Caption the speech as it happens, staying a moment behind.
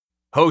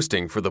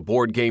Hosting for the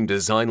Board Game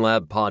Design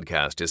Lab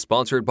podcast is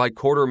sponsored by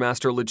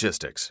Quartermaster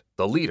Logistics,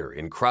 the leader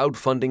in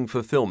crowdfunding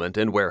fulfillment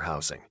and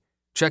warehousing.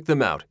 Check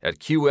them out at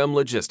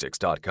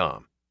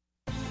qmlogistics.com.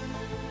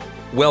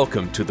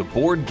 Welcome to the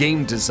Board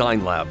Game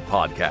Design Lab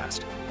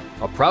podcast,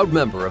 a proud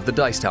member of the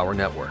Dice Tower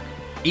Network.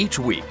 Each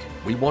week,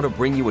 we want to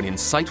bring you an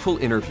insightful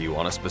interview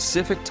on a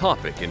specific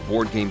topic in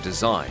board game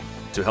design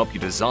to help you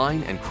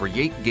design and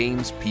create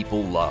games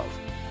people love.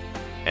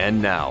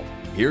 And now,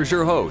 here's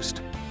your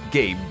host,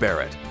 Gabe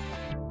Barrett.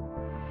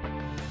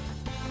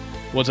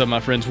 What's up, my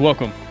friends?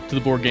 Welcome to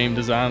the Board Game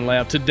Design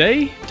Lab.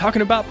 Today,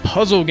 talking about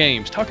puzzle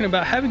games, talking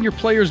about having your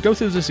players go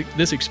through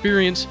this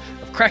experience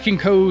of cracking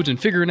codes and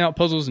figuring out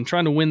puzzles and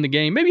trying to win the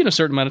game, maybe in a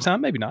certain amount of time,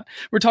 maybe not.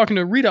 We're talking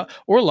to Rita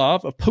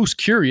Orlov of Post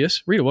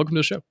Curious. Rita, welcome to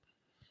the show.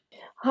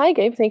 Hi,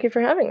 Gabe. Thank you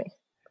for having me.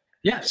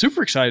 Yeah,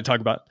 super excited to talk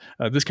about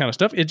this kind of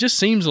stuff. It just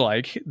seems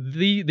like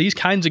these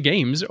kinds of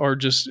games are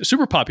just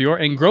super popular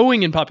and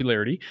growing in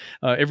popularity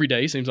every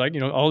day. Seems like,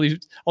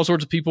 all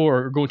sorts of people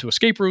are going to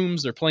escape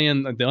rooms. They're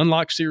playing the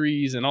Unlock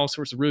series and all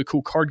sorts of really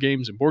cool card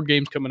games and board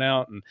games coming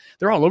out. And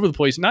they're all over the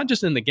place, not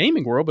just in the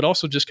gaming world, but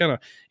also just kind of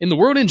in the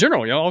world in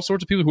general. All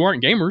sorts of people who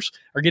aren't gamers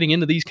are getting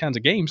into these kinds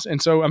of games.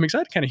 And so I'm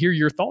excited to kind of hear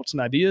your thoughts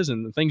and ideas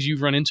and the things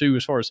you've run into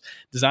as far as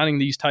designing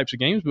these types of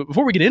games. But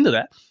before we get into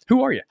that,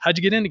 who are you? How'd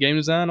you get into game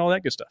design, all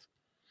that good stuff?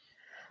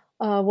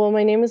 Well,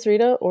 my name is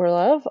Rita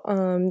Orlov.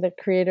 I'm the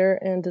creator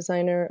and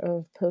designer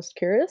of Post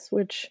Curious,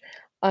 which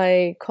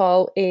I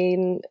call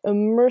an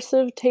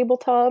immersive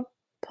tabletop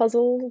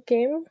puzzle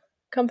game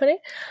company.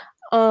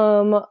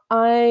 I've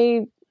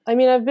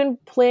been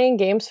playing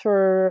games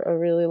for a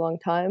really long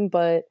time,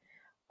 but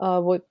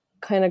what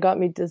kind of got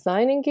me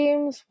designing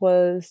games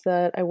was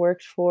that I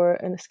worked for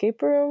an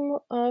escape room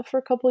for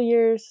a couple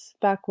years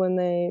back when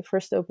they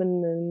first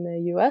opened in the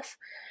US.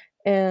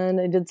 And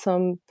I did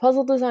some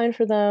puzzle design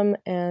for them.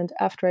 And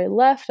after I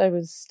left, I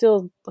was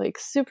still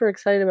super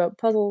excited about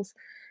puzzles.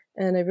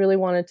 And I really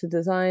wanted to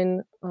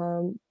design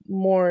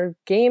more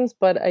games,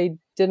 but I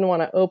didn't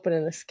want to open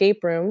an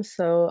escape room.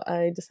 So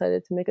I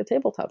decided to make a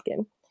tabletop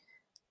game.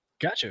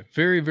 Gotcha.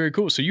 Very, very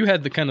cool. So you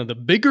had the kind of the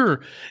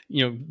bigger,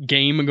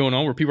 game going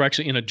on where people are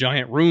actually in a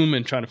giant room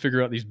and trying to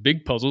figure out these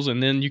big puzzles.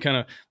 And then you kind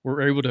of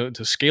were able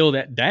to scale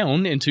that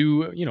down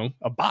into,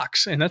 a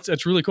box. And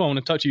that's really cool. I want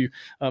to talk to you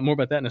more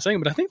about that in a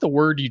second. But I think the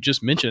word you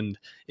just mentioned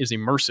is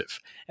immersive.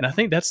 And I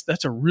think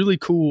that's a really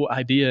cool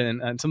idea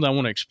and something I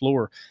want to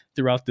explore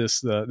throughout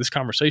this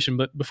conversation.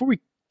 But before we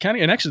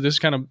and actually this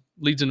kind of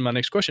leads into my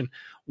next question.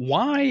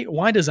 Why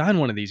design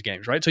one of these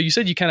games, right? So you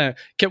said you kind of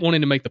kept wanting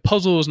to make the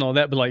puzzles and all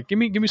that, but give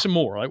me some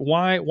more.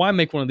 Why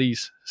make one of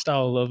these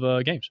style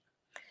of games?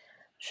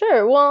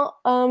 Sure. Well,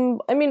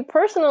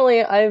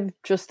 personally, I've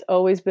just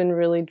always been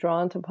really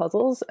drawn to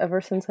puzzles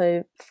ever since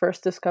I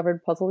first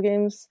discovered puzzle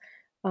games.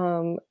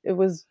 It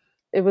was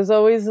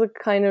always a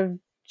kind of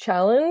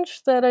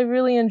challenge that I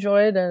really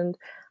enjoyed, and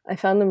I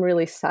found them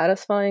really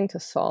satisfying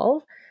to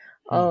solve.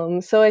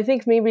 So I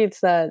think maybe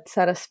it's that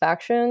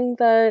satisfaction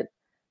that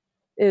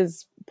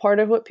is part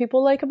of what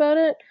people like about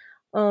it.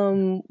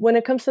 When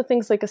it comes to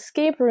things like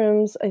escape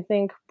rooms, I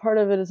think part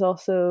of it is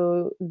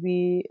also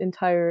the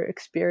entire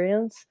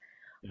experience.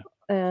 Yeah.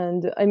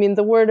 And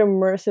the word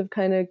immersive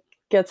kind of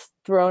gets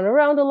thrown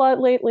around a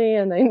lot lately,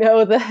 and I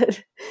know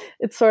that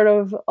it's sort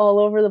of all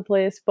over the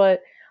place,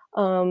 but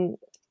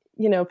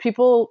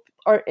people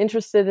are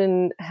interested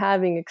in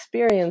having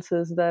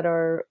experiences that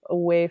are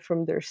away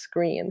from their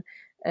screen.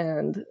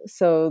 And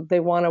so they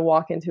want to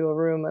walk into a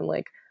room and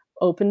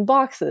open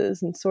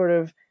boxes and sort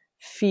of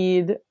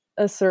feed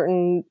a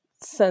certain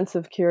sense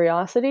of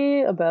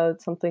curiosity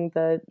about something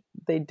that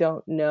they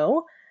don't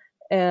know,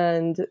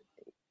 and,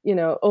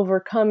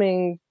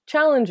 overcoming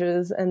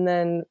challenges and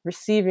then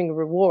receiving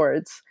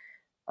rewards,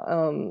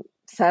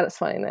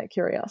 satisfying that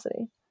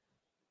curiosity.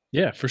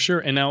 Yeah, for sure.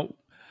 And now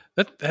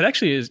that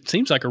actually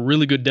seems like a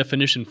really good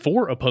definition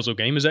for a puzzle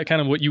game. Is that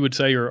kind of what you would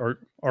say are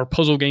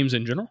puzzle games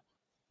in general?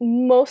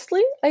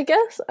 Mostly, I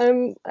guess. I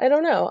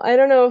don't know. I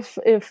don't know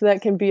if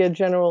that can be a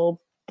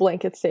general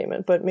blanket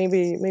statement, but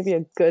maybe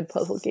a good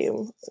puzzle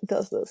game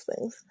does those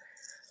things.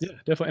 Yeah,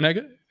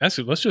 definitely. And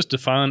let's just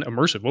define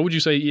immersive. What would you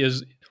say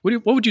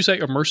what would you say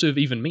immersive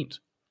even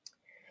means?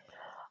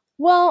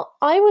 Well,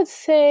 I would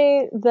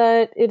say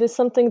that it is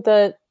something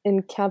that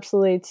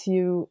encapsulates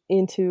you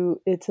into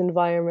its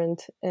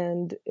environment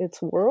and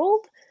its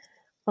world.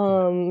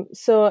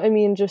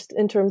 So, just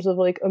in terms of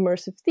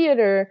immersive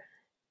theater,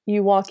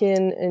 you walk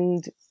in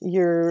and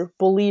you're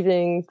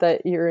believing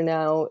that you're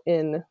now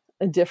in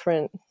a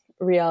different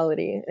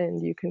reality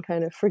and you can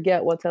kind of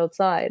forget what's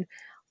outside.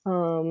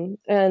 And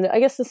I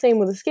guess the same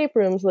with escape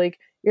rooms,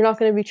 you're not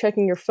going to be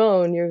checking your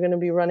phone. You're going to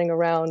be running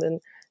around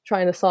and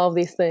trying to solve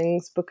these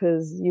things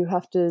because you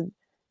have to,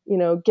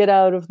 get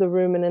out of the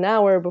room in an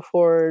hour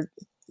before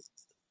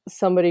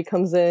somebody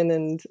comes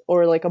in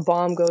or a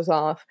bomb goes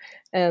off.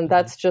 And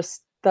that's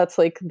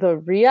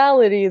the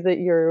reality that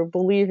you're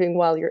believing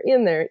while you're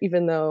in there,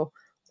 even though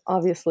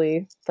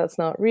obviously that's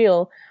not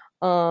real.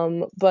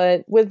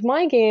 But with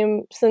my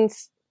game,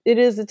 since it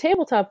is a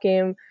tabletop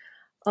game,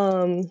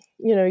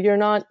 you're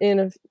not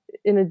in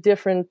a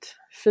different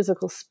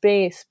physical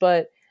space,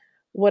 but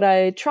what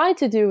I tried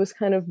to do was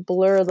kind of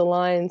blur the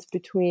lines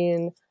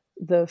between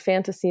the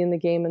fantasy in the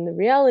game and the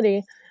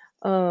reality,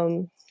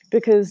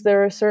 because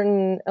there are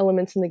certain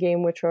elements in the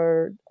game which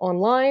are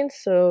online,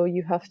 so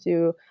you have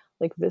to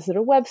like visit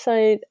a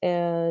website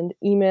and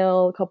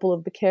email a couple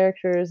of the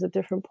characters at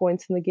different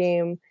points in the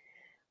game,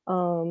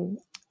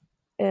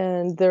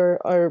 and there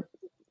are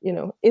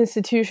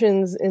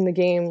institutions in the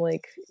game,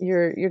 like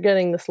you're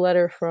getting this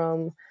letter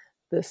from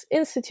this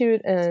institute,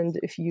 and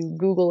if you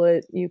Google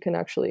it, you can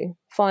actually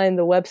find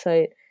the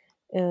website.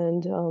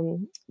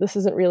 And this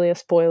isn't really a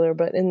spoiler,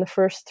 but in the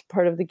first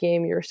part of the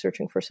game, you're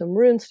searching for some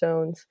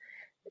runestones,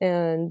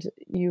 and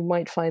you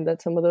might find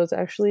that some of those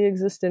actually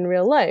exist in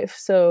real life.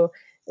 So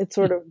it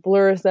sort of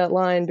blurs that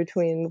line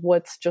between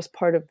what's just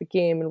part of the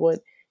game and what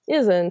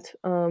isn't.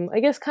 I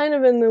guess kind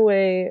of in the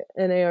way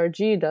an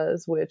ARG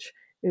does, which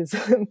is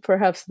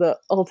perhaps the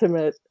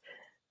ultimate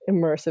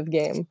immersive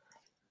game.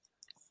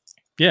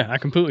 Yeah, I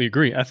completely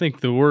agree. I think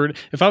the word,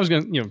 if I was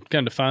going to,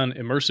 kind of define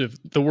immersive,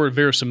 the word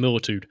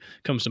verisimilitude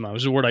comes to mind.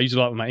 This is a word I use a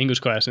lot in my English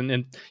class,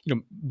 and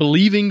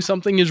believing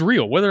something is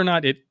real, whether or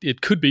not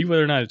it could be,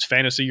 whether or not it's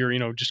fantasy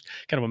or, just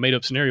kind of a made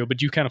up scenario,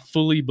 but you kind of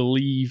fully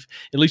believe,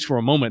 at least for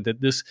a moment,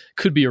 that this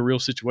could be a real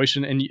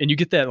situation. And you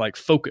get that like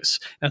focus.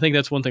 And I think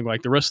that's one thing,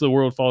 like the rest of the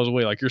world falls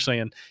away. Like you're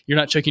saying, you're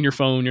not checking your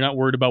phone. You're not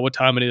worried about what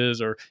time it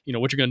is or,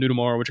 what you're going to do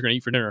tomorrow, what you're going to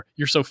eat for dinner.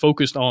 You're so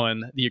focused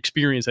on the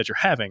experience that you're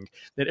having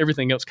that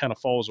everything else kind of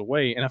falls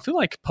away. And I feel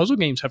like puzzle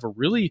games have a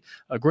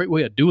great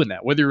way of doing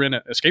that. Whether you're in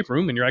an escape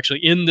room and you're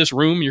actually in this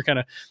room, you're kind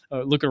of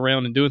looking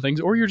around and doing things,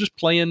 or you're just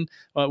playing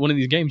one of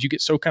these games, you get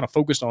so kind of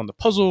focused on the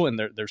puzzle and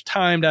there's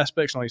timed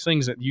aspects and all these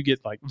things that you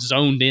get like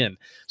zoned in,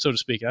 so to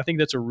speak. And I think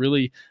that's a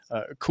really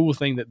cool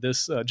thing that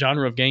this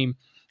genre of game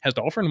has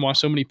to offer, and why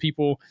so many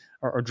people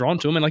are drawn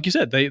to them. And like you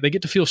said, they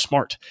get to feel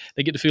smart.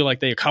 They get to feel like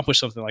they accomplished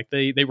something, like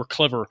they were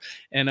clever,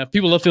 and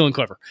people love feeling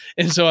clever.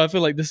 And so I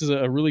feel like this is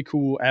a really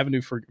cool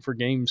avenue for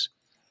games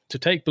to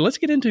take. But let's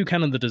get into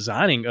kind of the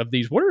designing of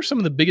these. What are some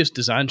of the biggest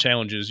design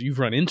challenges you've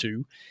run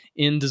into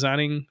in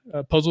designing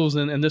puzzles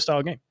in this style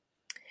of game?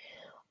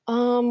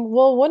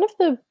 Well, one of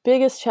the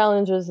biggest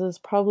challenges is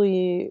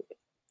probably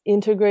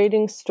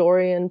integrating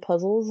story and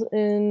puzzles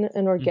in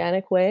an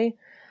organic way,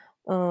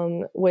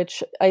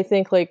 which I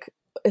think like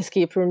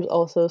escape rooms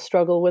also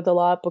struggle with a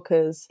lot,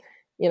 because,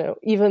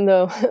 even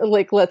though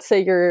like, let's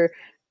say you're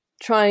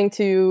trying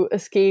to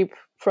escape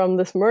from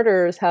this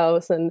murderer's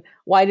house, and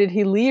why did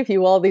he leave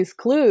you all these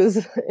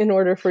clues in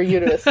order for you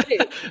to escape?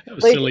 That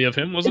was silly of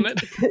him, wasn't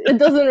it? It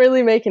doesn't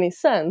really make any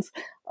sense.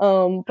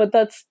 But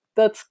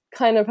that's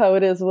kind of how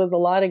it is with a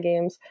lot of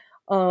games.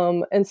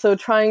 And so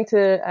trying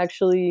to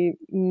actually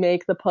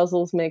make the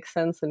puzzles make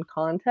sense in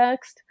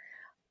context,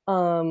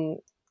 and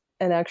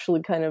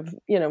actually kind of,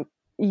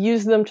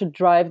 use them to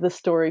drive the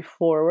story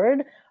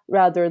forward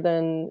rather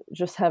than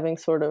just having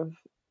sort of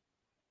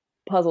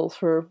puzzles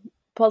for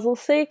puzzle's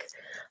sake.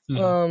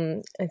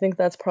 I think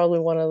that's probably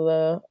one of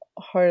the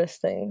hardest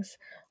things.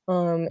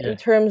 In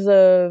terms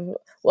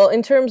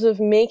of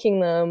making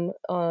them,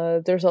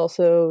 there's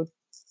also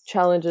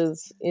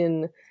challenges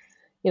in,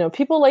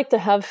 people like to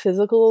have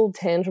physical,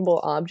 tangible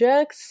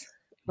objects,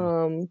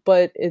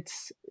 but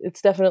it's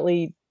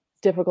definitely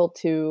difficult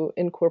to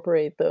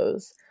incorporate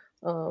those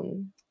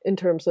in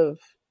terms of,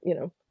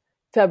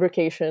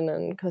 fabrication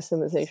and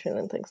customization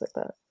and things like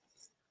that.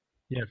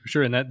 Yeah, for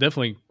sure. And that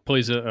definitely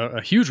plays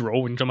a huge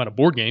role when you're talking about a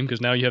board game, because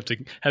now you have to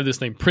have this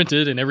thing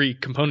printed, and every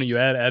component you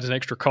add adds an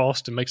extra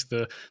cost and makes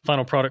the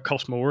final product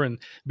cost more, and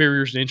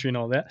barriers to entry and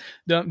all that.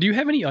 Do you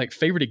have any like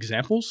favorite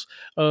examples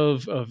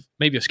of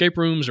maybe escape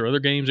rooms or other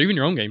games, or even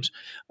your own games,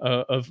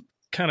 of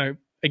kind of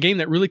a game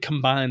that really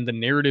combined the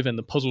narrative and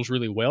the puzzles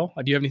really well?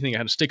 Like, do you have anything that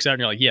kind of sticks out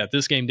and you're like, yeah,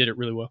 this game did it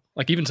really well?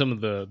 Like even some of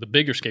the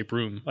bigger escape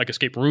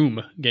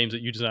room games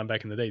that you designed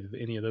back in the day, did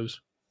any of those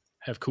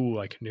have cool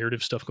like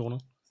narrative stuff going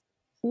on?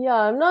 Yeah,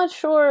 I'm not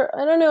sure.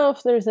 I don't know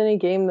if there's any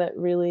game that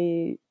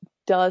really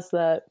does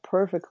that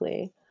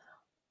perfectly.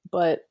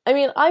 But I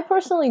mean, I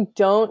personally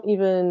don't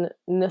even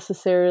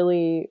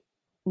necessarily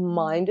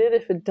mind it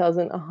if it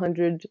doesn't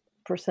 100%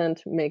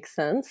 make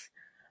sense.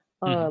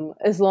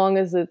 As long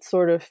as it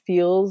sort of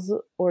feels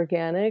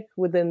organic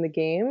within the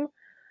game.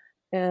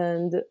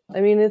 And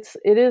I mean, it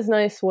is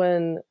nice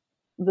when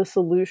the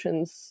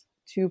solutions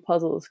to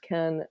puzzles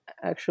can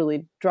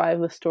actually drive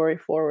the story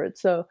forward.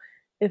 So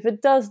if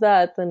it does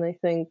that, then I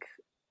think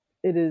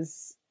it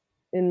is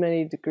in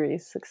many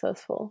degrees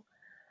successful.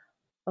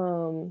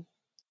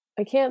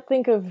 I can't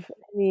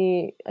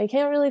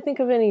really think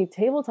of any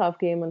tabletop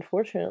game,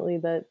 unfortunately,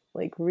 that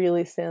like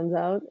really stands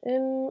out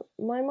in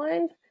my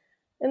mind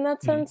in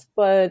that sense.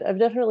 But I've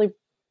definitely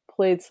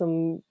played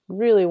some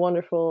really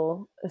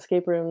wonderful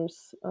escape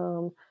rooms,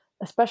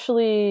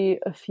 especially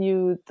a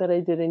few that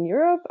I did in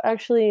Europe.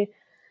 Actually,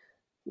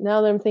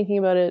 now that I'm thinking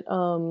about it,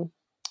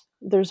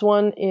 there's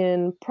one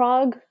in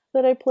Prague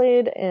that I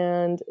played,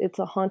 and it's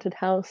a haunted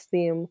house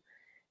theme.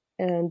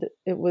 And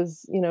it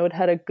was, it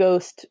had a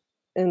ghost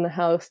in the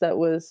house that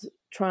was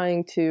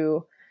trying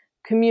to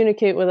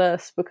communicate with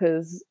us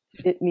because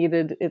it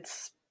needed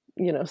its,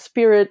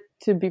 spirit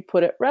to be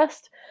put at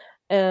rest.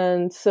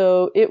 And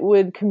so it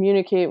would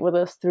communicate with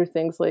us through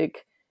things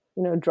like,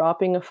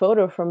 dropping a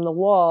photo from the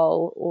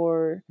wall,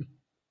 or,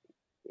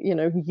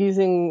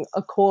 using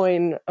a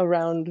coin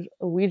around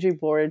a Ouija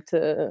board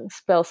to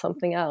spell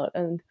something out.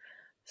 And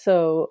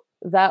so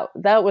that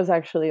was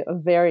actually a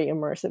very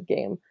immersive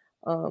game,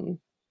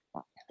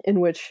 in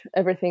which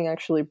everything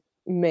actually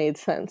made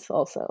sense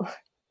also.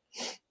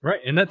 Right.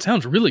 And that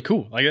sounds really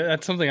cool. Like,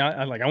 that's something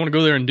I like. I want to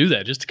go there and do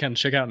that just to kind of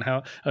check out and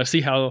how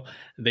see how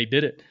they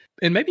did it.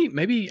 And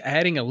maybe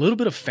adding a little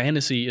bit of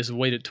fantasy is the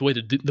way to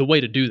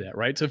do that,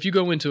 right? So if you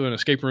go into an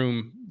escape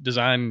room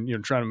design,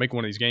 trying to make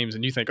one of these games,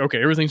 and you think,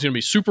 okay, everything's going to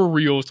be super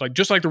real, it's like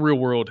just like the real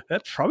world,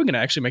 that's probably going to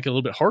actually make it a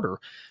little bit harder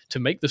to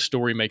make the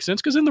story make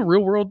sense, because in the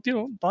real world, a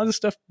lot of this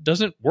stuff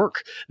doesn't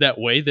work that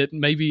way. That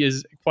maybe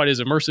is quite as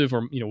immersive,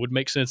 or would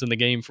make sense in the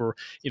game for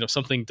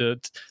something to.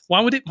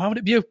 Why would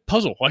it be a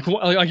puzzle?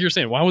 Like you're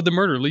saying, why would the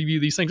murder leave you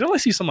these things?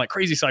 Unless he's some like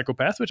crazy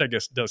psychopath, which I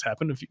guess does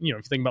happen. If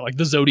you think about like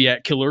the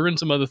Zodiac killer and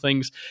some other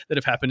things that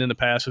have happened in the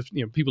past with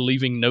people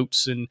leaving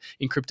notes and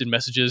encrypted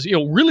messages,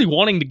 really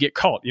wanting to get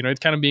caught. It's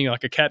kind of being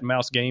like a cat and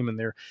mouse game, and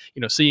they're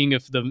seeing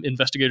if the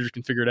investigators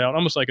can figure it out,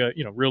 almost like a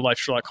real life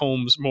Sherlock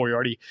Holmes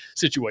Moriarty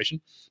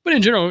situation. But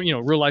in general,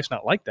 real life's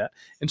not like that.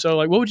 And so,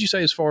 like, what would you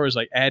say as far as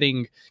like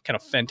adding kind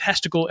of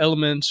fantastical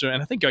elements?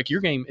 And I think like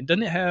your game,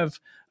 doesn't it have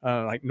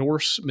like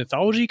Norse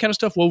mythology kind of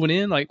stuff woven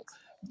in? Like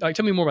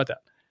tell me more about that.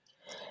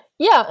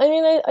 Yeah, I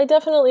mean, I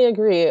definitely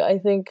agree. I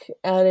think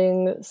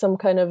adding some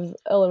kind of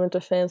element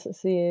of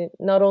fantasy,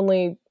 not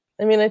only,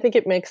 I think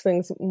it makes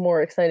things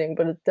more exciting,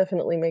 but it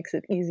definitely makes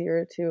it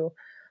easier to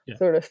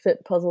sort of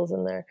fit puzzles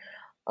in there.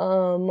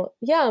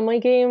 My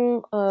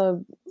game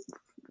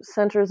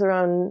centers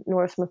around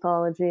Norse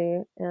mythology,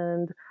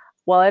 and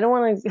while I don't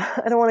want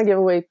to give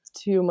away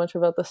too much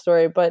about the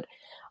story, but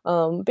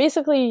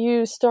basically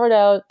you start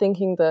out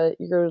thinking that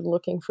you're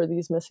looking for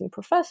these missing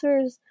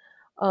professors.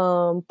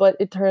 But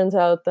it turns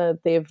out that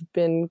they've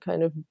been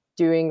kind of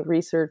doing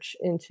research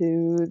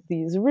into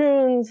these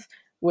runes,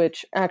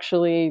 which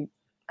actually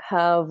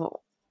have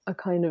a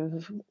kind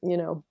of,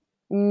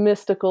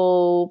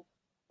 mystical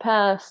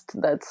past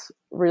that's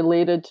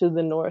related to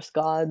the Norse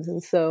gods.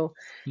 And so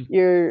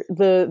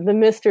the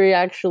mystery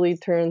actually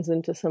turns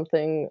into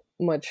something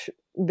much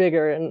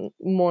bigger and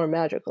more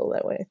magical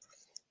that way.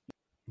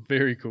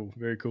 Very cool.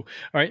 Very cool.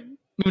 All right.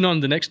 Moving on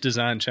to the next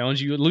design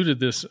challenge, you alluded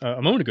this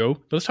a moment ago,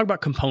 but let's talk about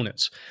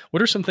components.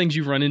 What are some things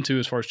you've run into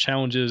as far as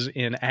challenges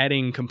in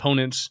adding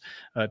components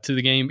to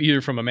the game,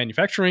 either from a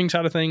manufacturing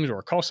side of things or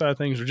a cost side of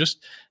things, or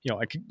just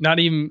like not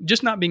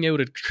being able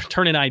to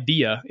turn an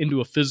idea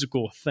into a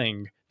physical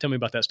thing? Tell me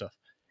about that stuff.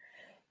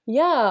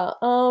 Yeah.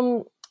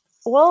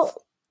 Well,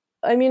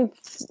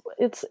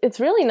 it's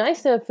really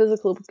nice to have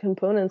physical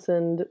components,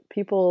 and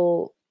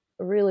people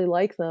really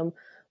like them.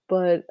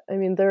 But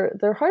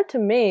they're hard to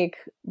make,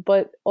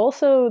 but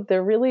also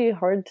they're really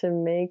hard to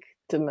make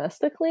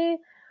domestically.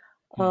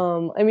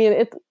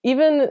 It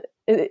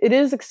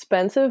is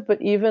expensive,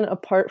 but even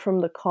apart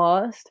from the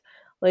cost,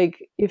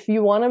 like if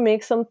you want to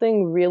make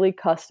something really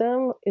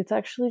custom, it's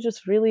actually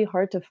just really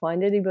hard to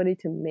find anybody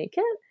to make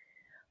it.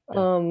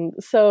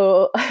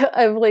 So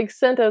I've like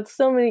sent out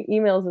so many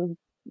emails and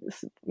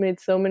made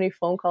so many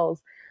phone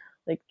calls,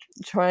 like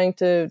trying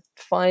to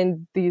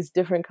find these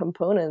different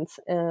components,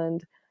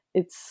 and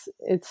it's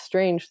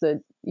strange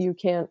that you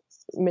can't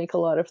make a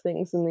lot of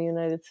things in the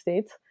United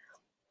States.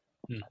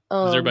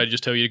 Does everybody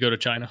just tell you to go to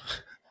China?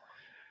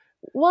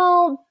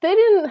 Well, they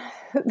didn't.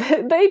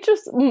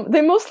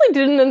 They mostly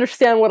didn't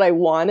understand what I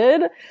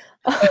wanted.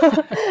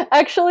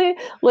 Actually,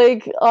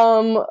 like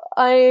so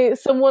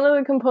one of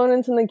the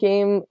components in the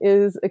game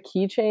is a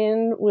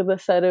keychain with a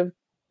set of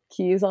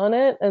keys on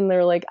it, and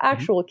they're like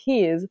actual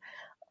keys.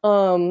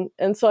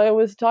 And so I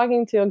was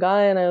talking to a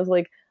guy, and I was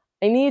like,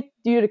 I need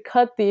you to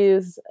cut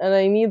these, and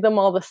I need them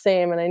all the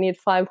same, and I need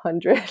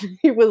 500.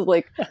 He was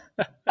like,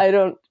 I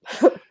don't,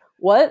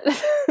 what?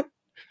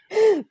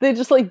 They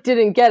just like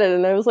didn't get it.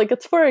 And I was like,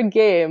 it's for a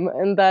game.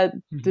 And that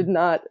did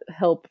not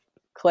help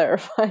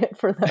clarify it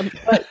for them.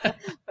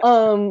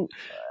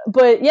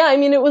 But yeah,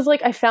 it was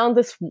like, I found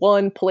this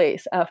one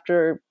place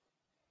after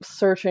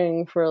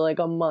searching for like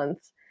a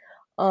month.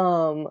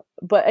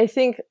 But I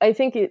think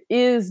it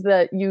is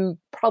that you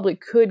probably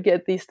could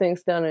get these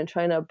things done in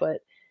China,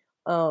 but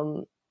they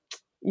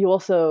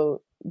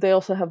also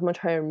have much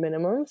higher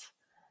minimums,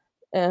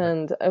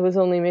 and I was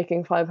only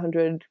making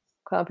 500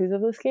 copies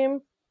of this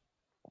game,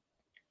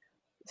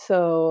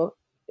 so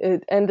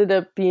it ended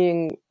up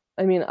being,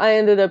 I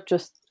ended up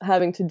just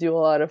having to do a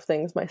lot of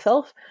things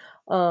myself,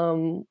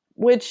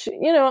 which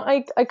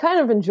I kind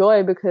of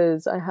enjoy,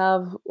 because I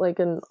have like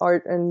an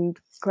art and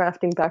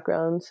crafting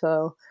background,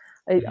 so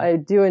I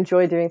do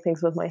enjoy doing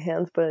things with my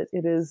hands, but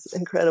it is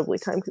incredibly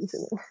time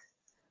consuming.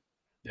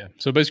 Yeah.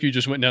 So basically you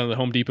just went down to the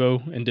Home Depot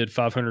and did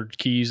 500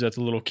 keys at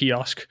the little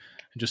kiosk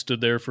and just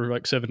stood there for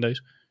like 7 days.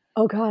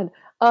 Oh God.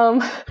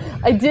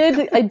 I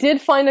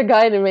did find a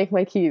guy to make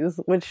my keys,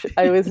 which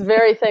I was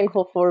very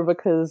thankful for,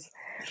 because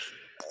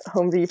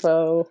Home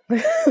Depot.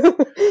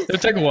 It'll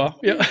take a while.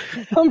 Yeah.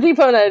 Home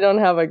Depot and I don't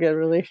have a good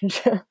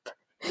relationship.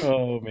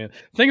 Oh man.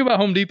 The thing about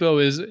Home Depot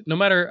is no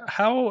matter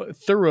how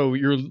thorough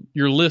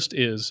your list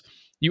is,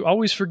 you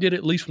always forget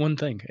at least one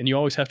thing and you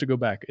always have to go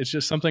back. It's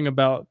just something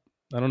about,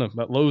 I don't know,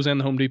 about Lowe's and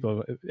the Home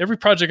Depot. Every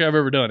project I've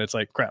ever done, it's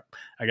like, crap,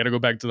 I got to go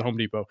back to the Home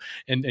Depot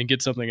and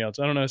get something else.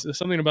 I don't know. It's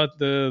something about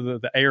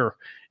the air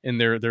in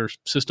their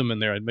system in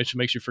there. It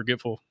makes you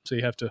forgetful. So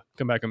you have to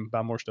come back and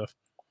buy more stuff.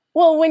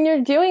 Well, when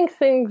you're doing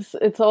things,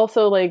 it's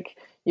also like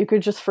you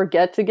could just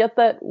forget to get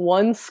that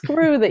one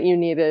screw that you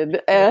needed.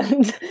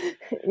 And,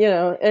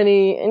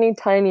 any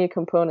tiny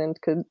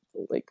component could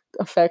like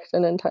affect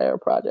an entire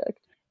project.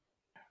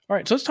 All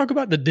right. So let's talk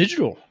about the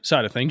digital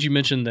side of things. You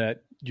mentioned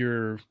that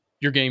your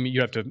game,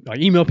 you have to like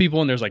email people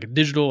and there's like a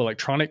digital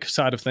electronic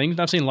side of things. And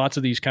I've seen lots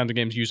of these kinds of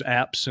games use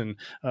apps and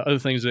other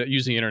things that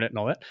use the internet and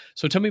all that.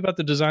 So tell me about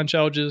the design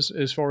challenges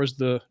as far as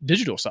the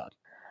digital side.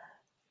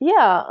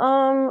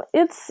 Yeah,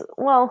 it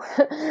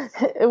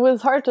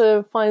was hard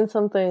to find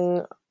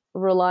something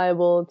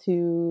reliable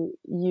to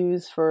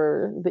use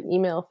for the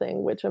email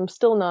thing, which I'm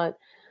still not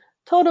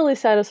totally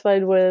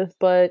satisfied with,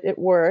 but it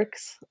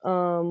works.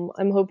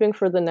 I'm hoping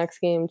for the next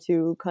game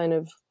to kind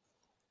of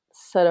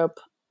set up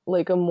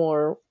like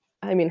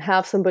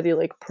have somebody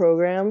like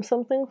program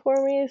something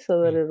for me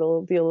so that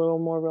it'll be a little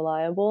more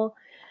reliable.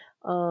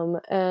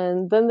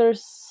 And then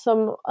there's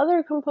some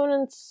other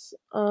components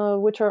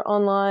which are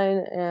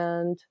online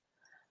and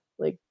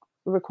like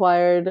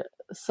required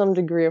some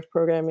degree of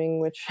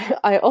programming, which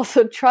I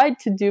also tried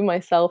to do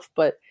myself,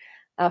 but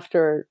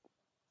after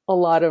a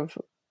lot of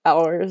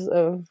hours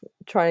of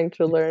trying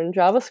to learn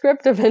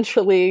JavaScript,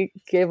 eventually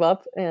gave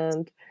up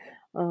and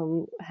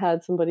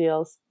had somebody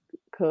else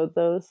code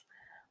those.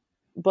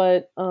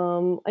 But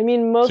most.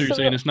 So you're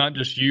saying it's not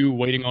just you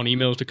waiting on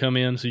emails to come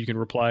in so you can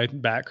reply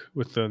back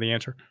with the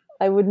answer?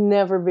 I would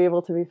never be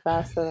able to be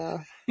fast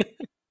enough.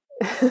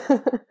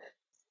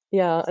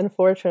 Yeah,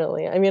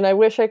 unfortunately. I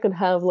wish I could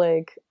have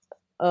like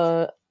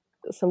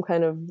some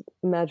kind of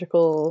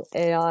magical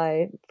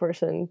AI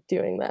person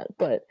doing that,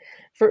 but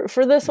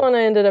for this one,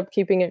 I ended up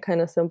keeping it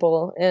kind of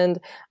simple. And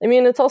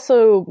it's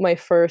also my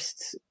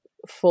first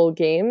full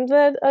game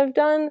that I've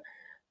done,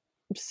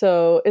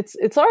 so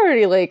it's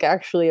already like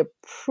actually a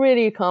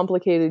pretty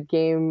complicated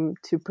game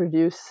to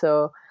produce.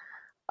 So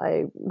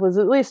I was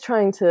at least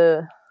trying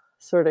to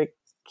sort of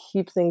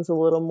keep things a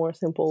little more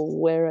simple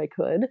where I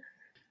could.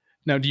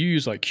 Now, do you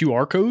use like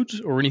QR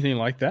codes or anything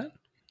like that?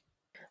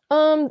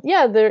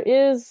 Yeah, there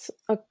is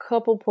a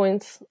couple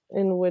points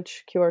in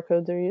which QR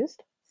codes are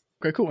used.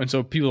 Okay, cool. And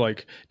so people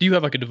do you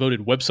have like a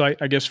devoted website,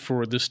 I guess,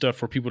 for this stuff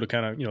for people to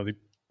kind of, they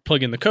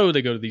plug in the code,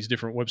 they go to these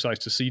different websites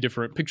to see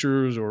different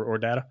pictures or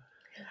data?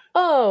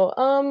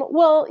 Oh,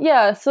 well,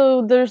 yeah.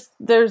 So there's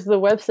the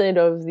website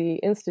of the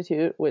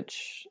Institute,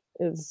 which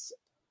is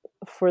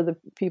for the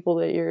people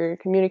that you're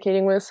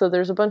communicating with. So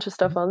there's a bunch of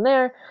stuff on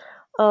there.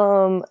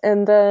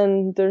 And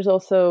then there's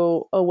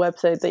also a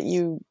website that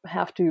you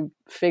have to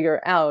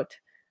figure out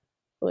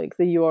like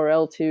the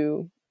URL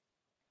to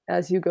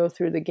as you go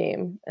through the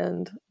game.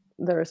 And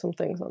there are some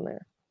things on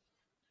there.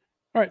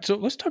 All right, so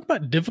let's talk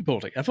about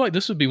difficulty. I feel like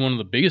this would be one of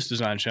the biggest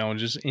design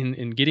challenges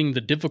in getting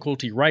the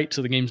difficulty right.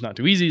 So the game's not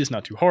too easy, it's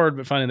not too hard,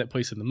 but finding that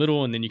place in the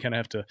middle. And then you kind of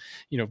have to,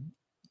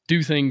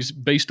 do things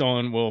based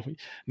on, well,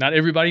 not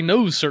everybody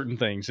knows certain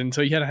things. And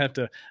so you kind of have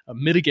to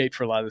mitigate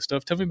for a lot of this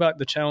stuff. Tell me about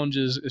the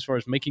challenges as far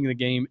as making the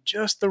game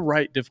just the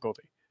right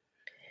difficulty.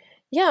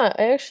 Yeah,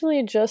 I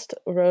actually just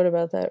wrote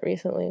about that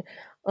recently.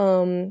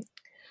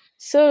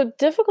 So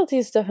difficulty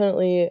is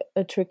definitely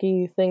a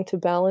tricky thing to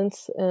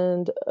balance.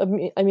 And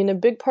a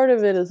big part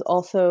of it is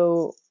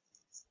also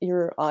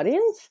your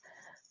audience.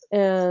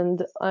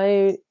 And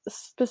I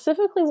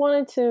specifically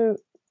wanted to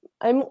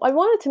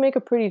make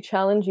a pretty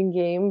challenging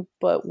game,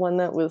 but one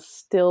that was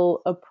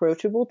still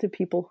approachable to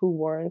people who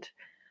weren't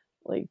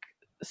like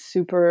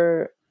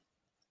super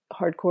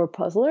hardcore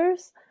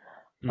puzzlers.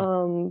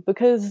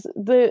 Because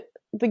the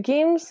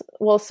games,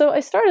 so I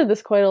started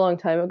this quite a long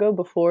time ago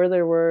before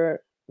there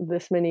were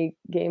this many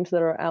games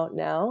that are out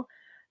now.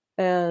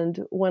 And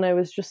when I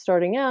was just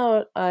starting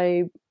out,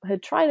 I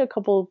had tried a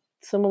couple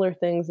similar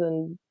things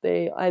and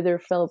they either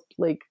felt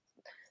like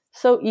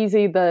so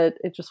easy that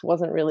it just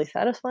wasn't really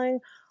satisfying,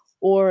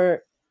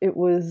 or it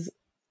was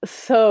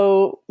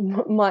so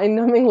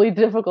mind-numbingly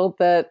difficult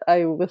that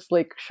I was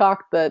like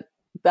shocked that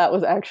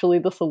was actually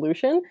the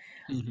solution.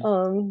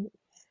 Mm-hmm.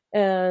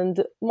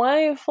 And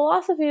my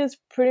philosophy is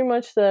pretty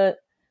much that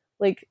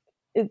like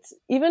it's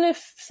even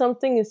if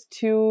something is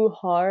too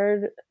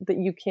hard that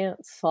you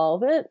can't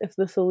solve it, if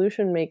the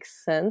solution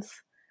makes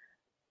sense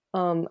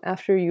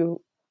after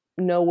you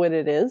know what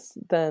it is,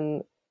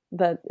 then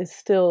that is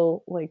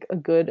still like a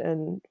good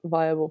and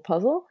viable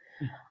puzzle.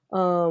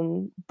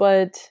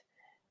 But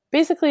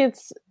basically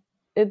it's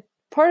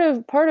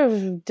part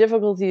of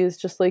difficulty is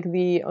just like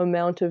the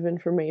amount of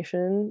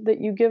information that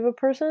you give a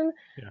person.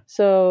 Yeah.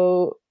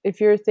 So if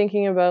you're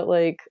thinking about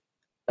like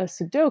a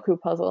Sudoku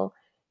puzzle,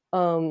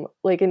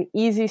 like an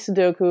easy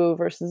Sudoku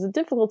versus a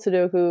difficult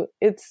Sudoku,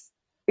 it's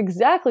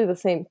exactly the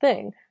same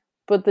thing,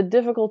 but the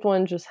difficult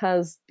one just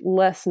has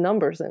less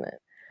numbers in it.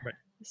 Right.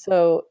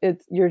 So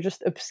you're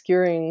just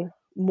obscuring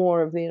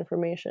more of the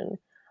information.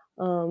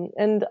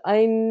 And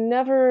I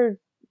never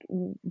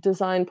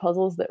design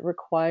puzzles that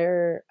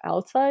require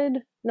outside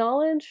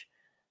knowledge.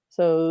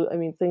 So, I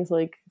mean, things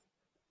like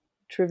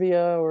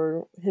trivia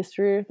or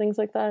history or things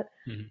like that.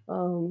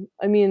 Mm-hmm.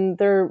 I mean,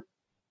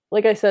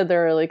 like I said,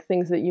 there are like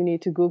things that you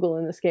need to Google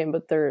in this game,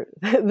 but there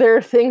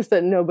are things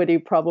that nobody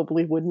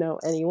probably would know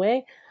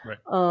anyway. Right.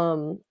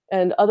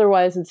 And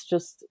otherwise, it's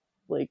just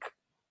like,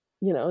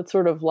 it's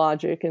sort of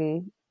logic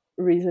and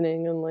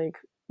reasoning and like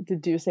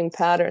deducing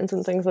patterns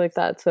and things like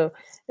that. So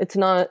it's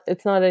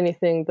not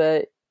anything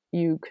that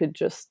you could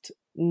just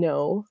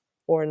know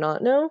or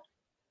not know.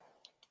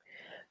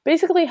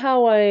 Basically,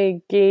 how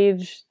I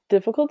gauge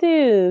difficulty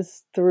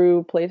is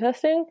through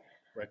playtesting.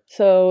 Right.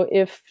 So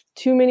if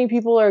too many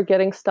people are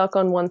getting stuck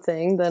on one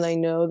thing, then I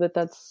know that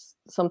that's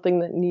something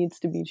that needs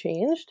to be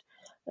changed.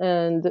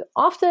 And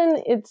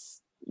often it's,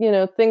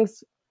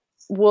 things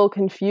will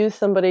confuse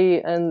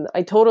somebody, and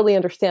I totally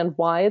understand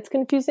why it's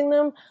confusing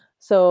them.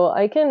 So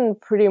I can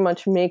pretty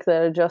much make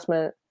that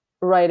adjustment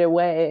right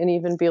away and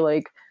even be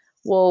like,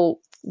 well,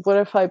 what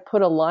if I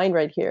put a line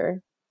right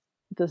here?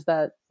 Does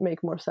that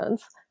make more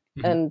sense?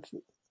 Mm-hmm. And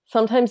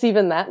sometimes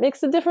even that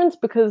makes a difference,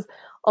 because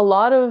a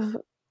lot of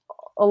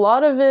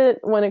it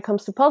when it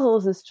comes to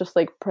puzzles is just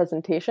like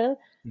presentation.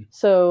 Mm-hmm.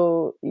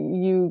 So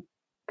you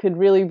could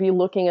really be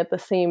looking at the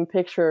same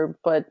picture,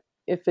 but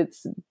if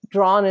it's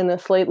drawn in a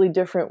slightly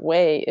different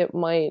way, it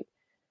might,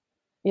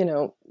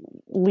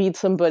 lead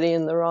somebody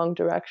in the wrong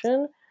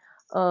direction.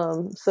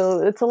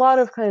 So it's a lot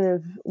of kind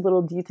of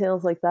little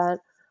details like that.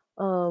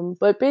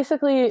 But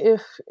basically,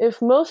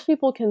 if most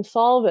people can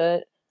solve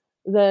it,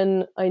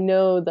 then I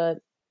know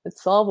that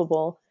it's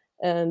solvable.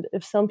 And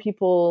if some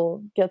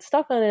people get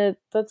stuck on it,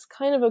 that's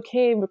kind of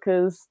okay,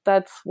 because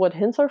that's what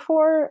hints are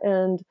for.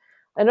 And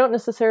I don't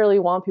necessarily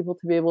want people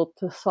to be able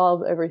to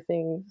solve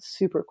everything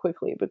super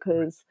quickly,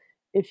 because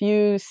if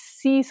you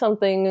see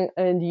something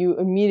and you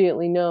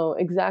immediately know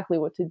exactly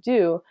what to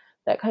do,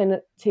 that kind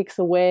of takes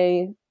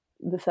away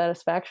the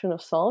satisfaction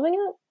of solving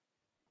it.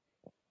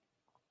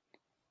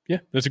 Yeah,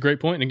 that's a great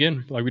point. And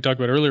again, like we talked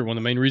about earlier, one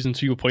of the main reasons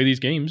people play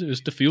these games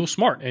is to feel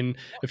smart. And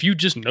if you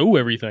just know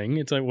everything,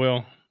 it's like,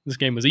 well, this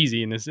game was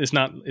easy, and it's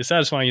not as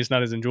satisfying. It's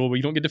not as enjoyable.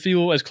 You don't get to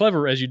feel as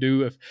clever as you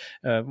do if,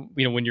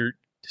 when you're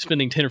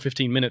spending 10 or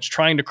 15 minutes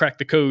trying to crack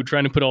the code,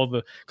 trying to put all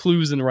the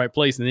clues in the right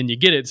place, and then you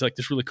get it. It's like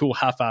this really cool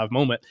high five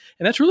moment.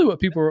 And that's really what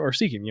people are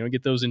seeking,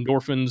 get those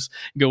endorphins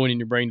going in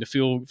your brain to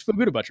feel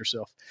good about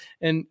yourself.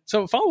 And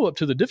so follow up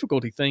to the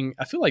difficulty thing,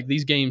 I feel like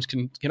these games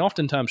can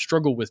oftentimes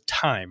struggle with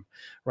time,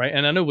 right?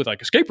 And I know with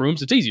like escape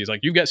rooms, it's easy. It's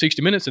like you've got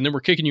 60 minutes and then we're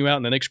kicking you out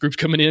and the next group's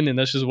coming in, and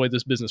that's just the way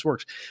this business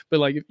works.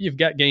 But like if you've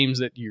got games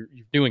that you're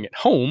doing at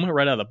home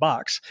right out of the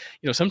box,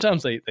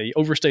 sometimes they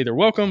overstay their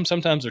welcome.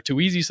 Sometimes they're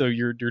too easy, so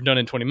you're done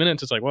in 20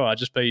 minutes. It's like, well, I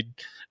just paid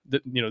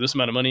this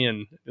amount of money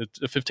and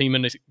it's a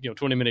 15-minute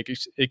 20-minute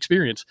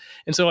experience.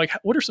 And so like,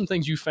 what are some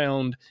things you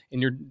found in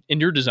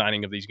your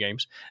designing of these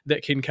games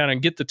that can kind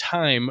of get the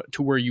time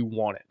to where you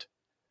want it?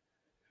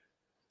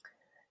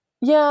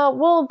 Yeah,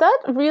 well,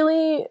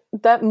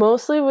 that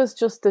mostly was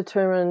just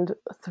determined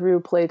through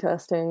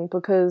playtesting,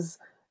 because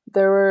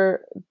there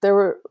were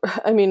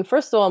I mean,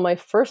 first of all, my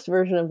first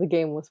version of the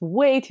game was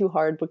way too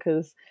hard,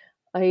 because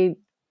it's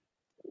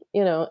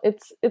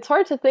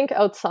hard to think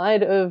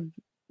outside of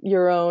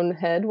your own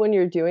head when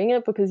you're doing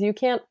it, because you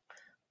can't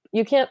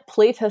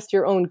playtest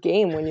your own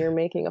game when you're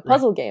making a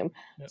puzzle game.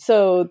 Yep.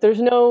 So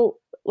there's no,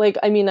 like,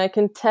 I mean, I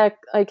can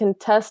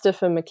test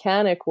if a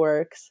mechanic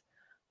works,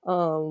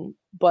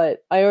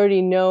 but I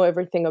already know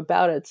everything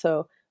about it.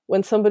 So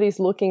when somebody's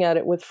looking at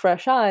it with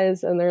fresh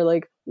eyes and they're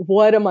like,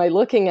 what am I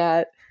looking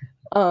at?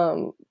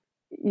 And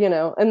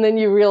then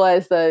you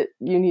realize that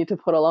you need to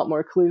put a lot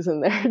more clues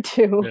in there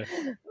to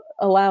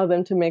allow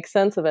them to make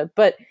sense of it.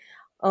 But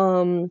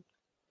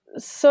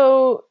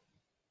so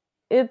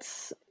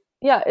it's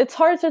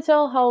hard to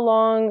tell how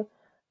long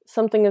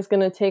something is going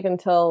to take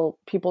until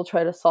people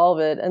try to solve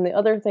it. And the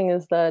other thing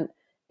is that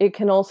it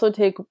can also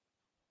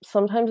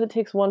sometimes it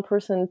takes one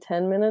person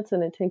 10 minutes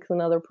and it takes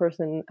another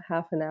person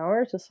half an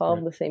hour to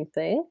solve the same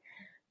thing.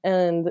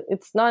 And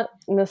it's not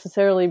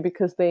necessarily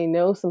because they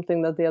know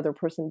something that the other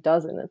person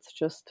doesn't. It's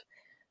just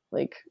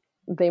like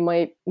they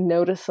might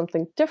notice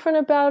something different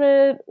about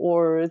it,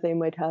 or they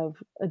might have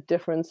a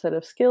different set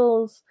of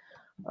skills.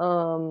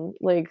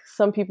 Like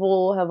some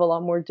people have a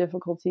lot more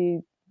difficulty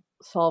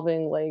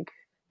solving like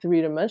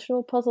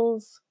 3-dimensional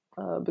puzzles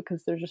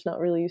because they're just not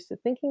really used to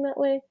thinking that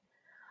way.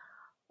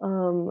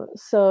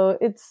 So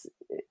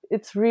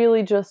it's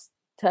really just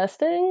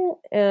testing,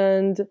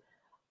 and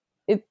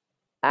it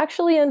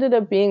actually ended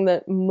up being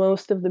that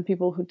most of the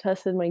people who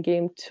tested my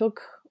game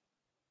took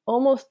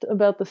almost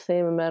about the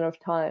same amount of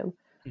time.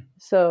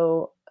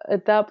 So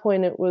at that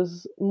point, it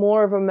was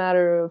more of a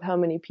matter of how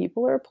many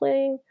people are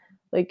playing.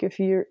 Like if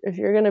you're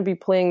going to be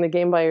playing the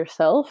game by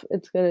yourself,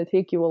 it's going to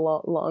take you a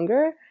lot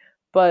longer.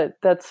 but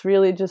that's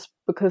really just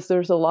because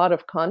there's a lot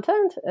of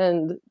content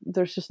and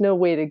there's just no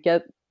way to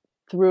get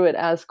through it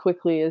as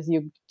quickly as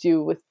you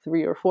do with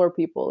 3 or 4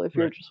 people if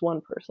you're just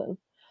one person.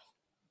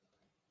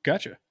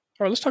 Gotcha.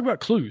 All right, let's talk about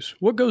clues.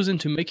 What goes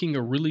into making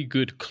a really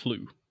good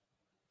clue?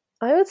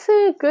 I would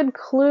say a good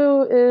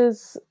clue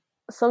is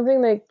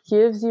something that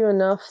gives you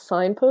enough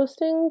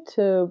signposting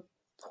to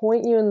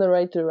point you in the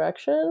right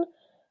direction.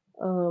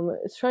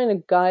 It's trying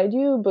to guide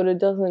you, but it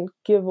doesn't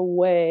give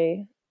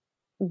away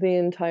the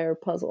entire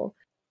puzzle.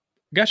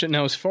 Gotcha.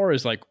 Now, as far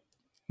as like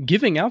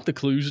giving out the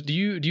clues, do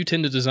you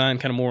tend to design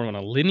kind of more on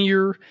a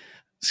linear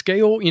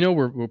scale,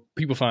 where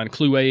people find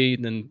clue A,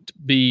 and then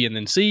B, and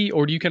then C,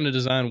 or do you kind of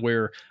design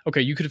where,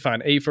 okay, you could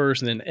find A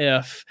first, and then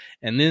F,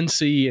 and then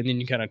C, and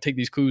then you kind of take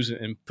these clues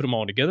and put them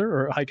all together,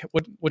 or like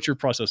what's your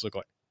process look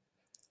like?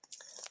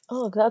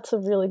 Oh, that's a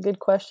really good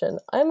question.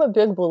 I'm a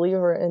big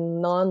believer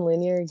in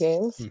non-linear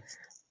games.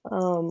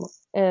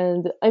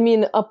 And I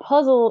mean, a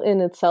puzzle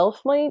in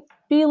itself might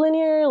be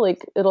linear,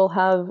 like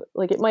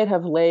it might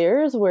have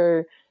layers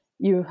where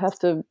you have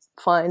to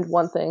find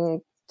one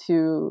thing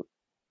to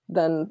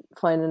then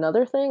find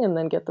another thing and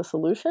then get the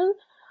solution.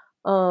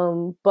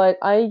 But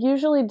I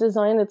usually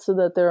design it so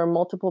that there are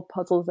multiple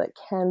puzzles that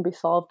can be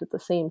solved at the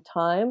same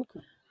time.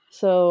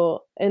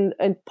 So, and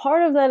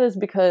part of that is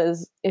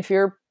because if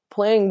you're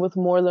playing with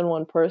more than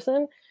one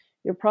person,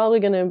 you're probably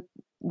going to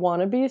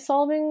want to be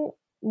solving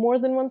more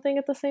than one thing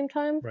at the same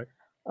time. Right.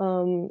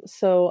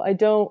 So I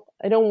don't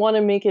want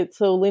to make it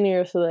so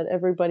linear so that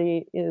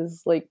everybody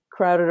is like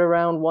crowded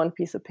around one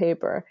piece of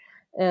paper.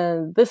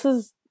 And this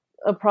is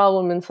a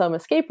problem in some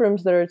escape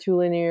rooms that are too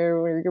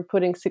linear, where you're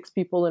putting 6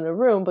 people in a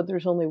room, but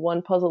there's only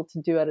one puzzle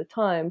to do at a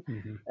time.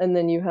 Mm-hmm. And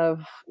then you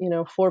have,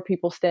 4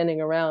 people standing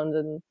around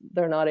and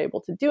they're not able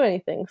to do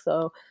anything.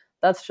 So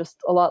that's just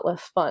a lot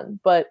less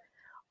fun. But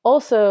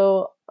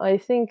also, I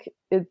think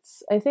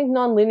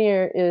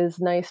nonlinear is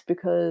nice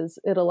because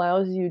it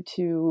allows you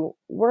to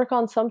work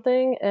on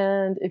something,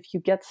 and if you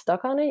get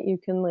stuck on it, you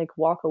can like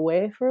walk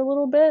away for a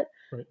little bit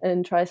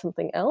and try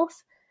something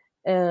else.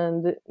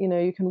 And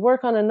you can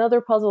work on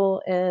another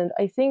puzzle, and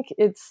I think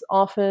it's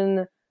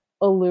often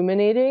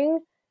illuminating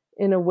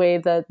in a way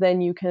that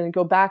then you can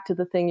go back to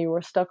the thing you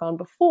were stuck on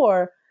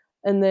before,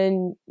 and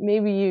then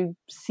maybe you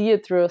see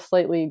it through a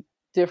slightly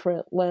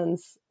different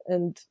lens,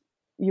 and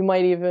you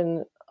might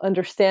even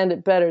understand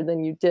it better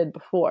than you did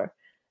before,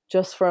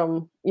 just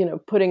from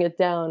putting it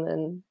down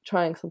and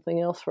trying something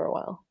else for a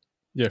while.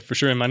 Yeah, for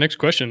sure. And my next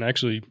question,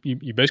 actually,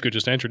 you basically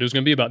just answered. It was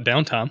going to be about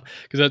downtime,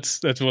 because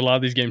that's what a lot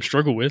of these games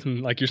struggle with.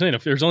 And like you're saying,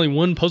 if there's only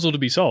one puzzle to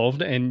be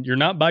solved and you're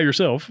not by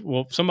yourself,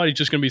 well, somebody's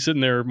just going to be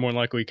sitting there more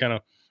likely kind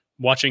of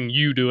watching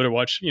you do it, or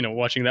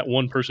watching that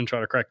one person try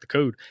to crack the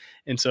code.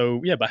 And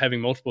so, yeah, by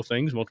having multiple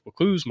things, multiple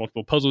clues,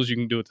 multiple puzzles, you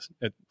can do it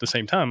at the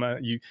same time.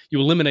 You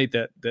eliminate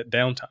that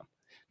downtime.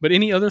 But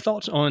any other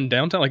thoughts on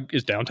downtime? Like,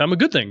 is downtime a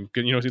good thing?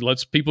 It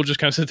lets people just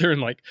kind of sit there and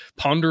like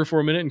ponder for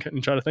a minute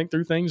and try to think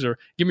through things. Or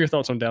give me your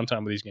thoughts on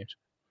downtime with these games.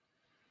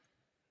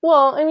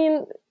 Well, I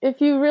mean,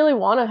 if you really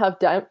want to have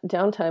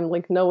downtime,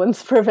 like no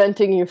one's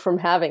preventing you from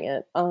having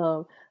it.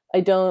 I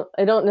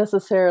don't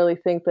necessarily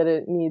think that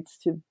it needs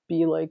to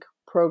be like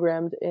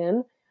programmed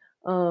in,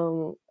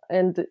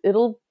 and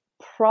it'll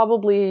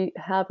probably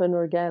happen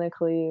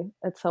organically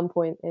at some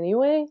point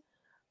anyway.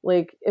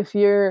 Like if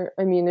you're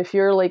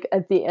like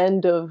at the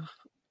end of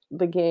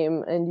the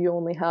game and you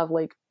only have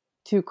like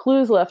 2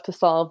 clues left to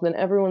solve, then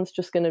everyone's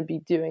just going to be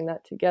doing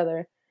that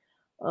together.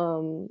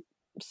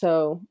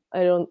 So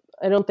I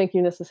don't think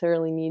you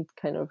necessarily need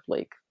kind of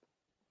like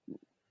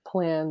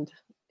planned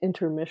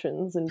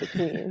intermissions in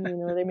between. You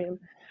know what I mean?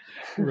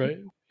 Right.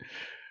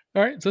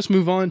 All right, so let's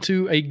move on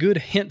to a good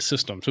hint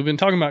system. So we've been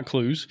talking about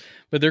clues,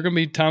 but there are going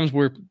to be times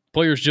where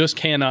players just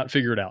cannot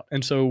figure it out.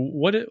 And so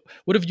what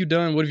have you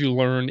done? What have you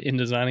learned in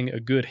designing a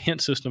good hint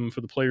system for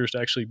the players to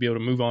actually be able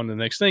to move on to the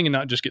next thing and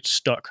not just get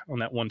stuck on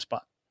that one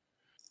spot?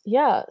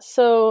 Yeah,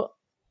 so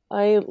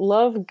I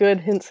love good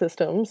hint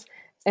systems,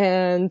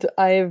 and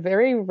I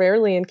very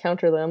rarely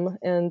encounter them.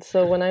 And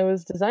so when I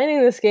was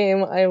designing this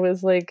game, I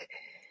was like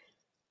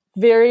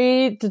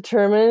very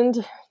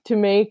determined to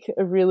make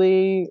a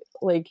really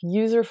like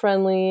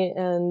user-friendly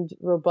and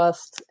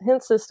robust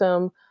hint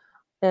system.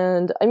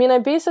 And I mean, I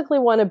basically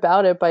went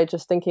about it by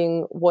just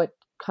thinking, what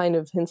kind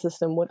of hint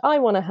system would I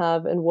want to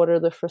have, and what are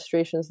the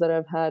frustrations that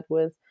I've had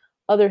with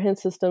other hint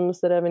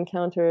systems that I've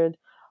encountered.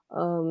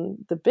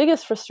 The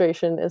biggest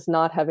frustration is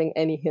not having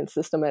any hint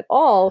system at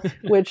all,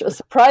 which a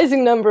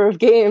surprising number of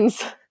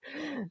games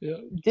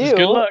do. Just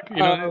good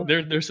luck.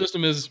 Their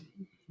system is,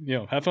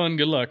 have fun,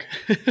 good luck.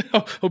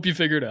 Hope you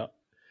figure it out.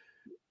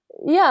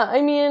 Yeah, I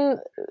mean,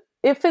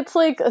 if it's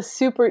like a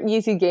super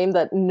easy game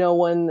that no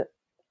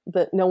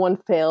one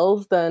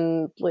fails,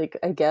 then like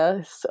I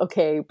guess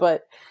okay,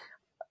 but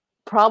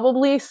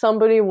probably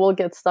somebody will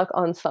get stuck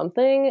on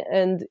something,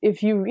 and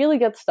if you really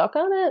get stuck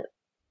on it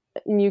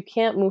and you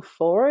can't move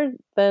forward,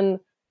 then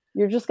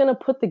you're just going to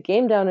put the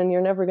game down and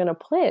you're never going to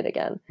play it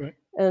again. Right.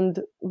 And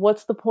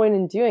what's the point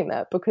in doing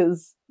that?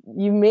 Because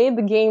you made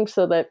the game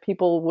so that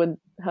people would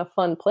have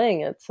fun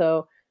playing it.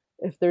 So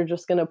if they're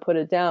just going to put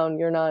it down,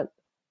 you're not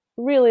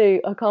really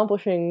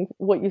accomplishing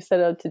what you set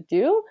out to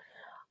do.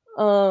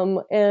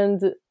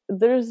 And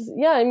there's,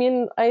 yeah, I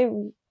mean,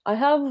 I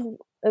have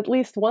at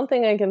least one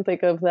thing I can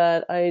think of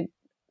that I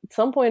at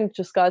some point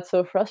just got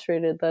so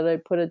frustrated that I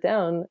put it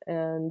down,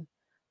 and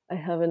I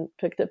haven't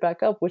picked it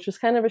back up, which is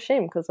kind of a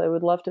shame because I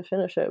would love to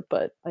finish it,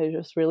 but I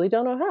just really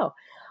don't know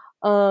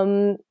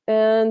how.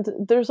 And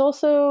there's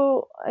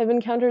also, I've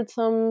encountered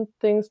some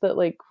things that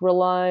like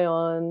rely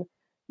on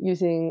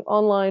using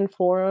online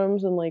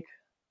forums and like,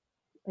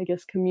 I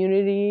guess,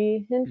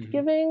 community hint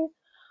giving,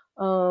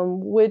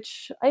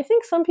 which I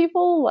think some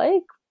people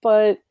like,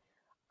 but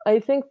I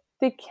think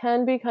they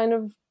can be kind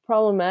of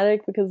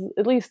problematic because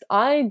at least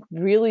I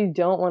really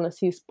don't want to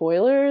see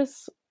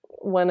spoilers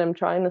when I'm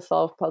trying to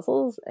solve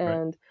puzzles.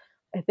 And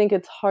I think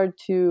it's hard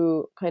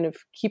to kind of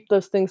keep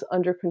those things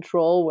under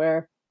control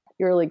where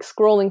you're like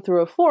scrolling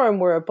through a forum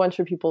where a bunch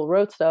of people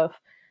wrote stuff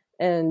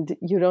and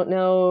you don't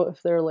know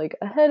if they're like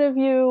ahead of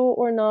you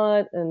or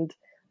not. And,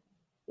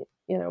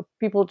 you know,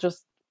 people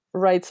just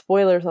write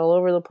spoilers all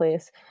over the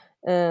place.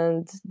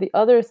 And the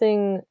other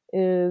thing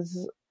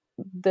is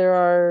there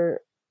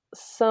are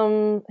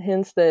some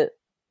hints that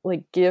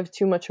like give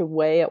too much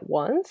away at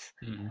once.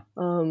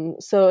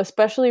 So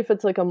especially if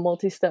it's like a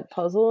multi-step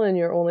puzzle and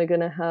you're only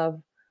going to have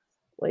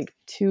like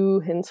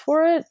 2 hints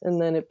for it,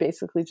 and then it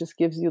basically just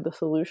gives you the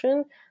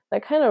solution,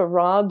 that kind of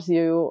robs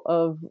you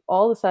of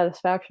all the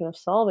satisfaction of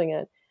solving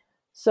it.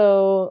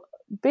 So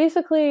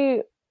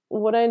basically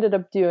what I ended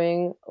up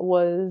doing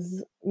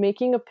was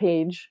making a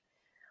page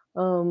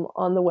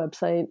on the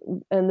website,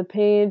 and the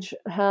page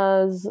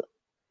has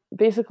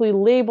basically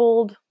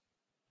labeled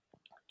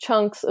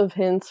chunks of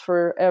hints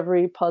for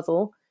every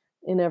puzzle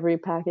in every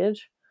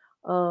package.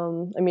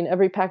 I mean,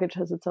 every package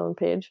has its own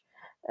page.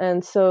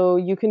 And so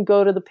you can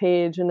go to the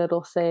page and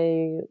it'll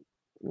say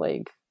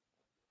like,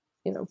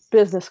 you know,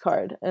 business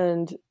card.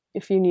 And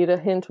if you need a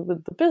hint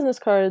with the business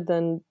card,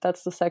 then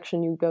that's the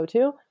section you go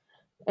to.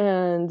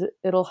 And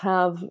it'll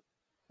have,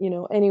 you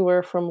know,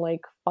 anywhere from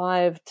like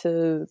 5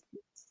 to,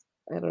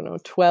 I don't know,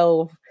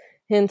 12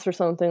 hints or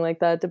something like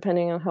that,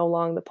 depending on how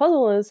long the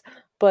puzzle is.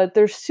 But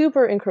they're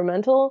super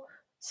incremental.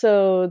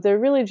 So they're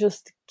really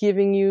just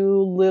giving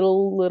you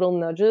little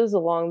nudges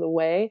along the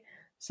way.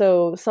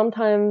 So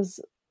sometimes,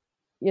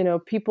 you know,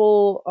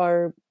 people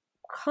are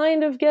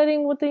kind of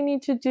getting what they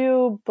need to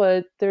do,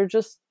 but they're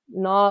just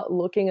not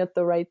looking at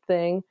the right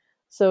thing.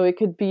 So it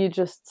could be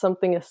just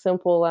something as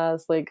simple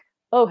as like,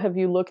 oh, have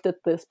you looked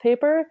at this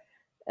paper?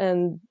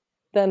 And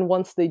then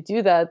once they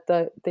do that,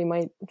 they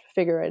might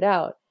figure it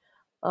out.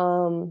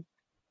 And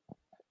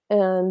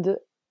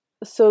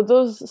so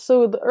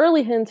the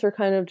early hints are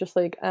kind of just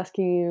like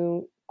asking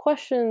you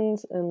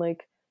questions and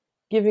like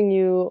giving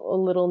you a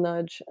little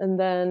nudge. And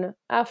then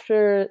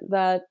after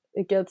that,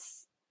 it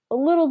gets a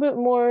little bit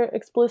more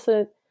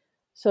explicit.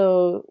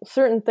 So if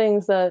certain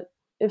things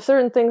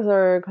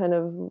are kind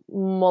of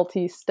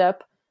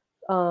multi-step,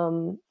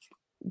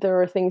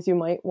 there are things you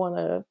might want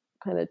to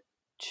kind of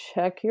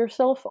check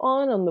yourself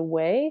on the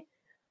way.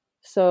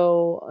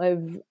 So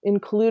I've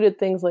included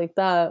things like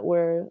that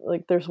where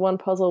like there's one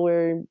puzzle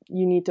where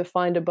you need to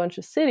find a bunch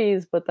of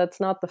cities, but that's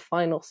not the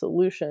final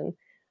solution.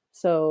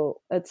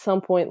 So at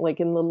some point, like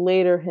in the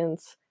later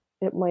hints,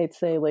 it might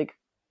say like,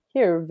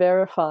 here,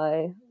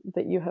 verify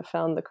that you have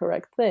found the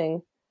correct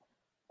thing.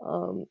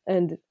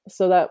 And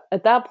so that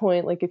at that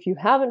point, like if you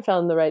haven't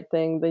found the right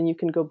thing, then you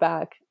can go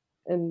back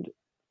and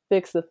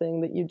fix the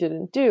thing that you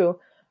didn't do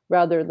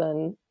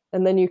and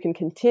then you can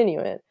continue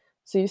it.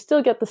 So you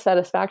still get the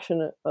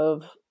satisfaction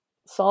of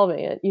solving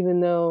it, even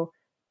though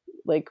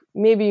like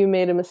maybe you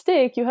made a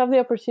mistake, you have the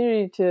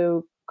opportunity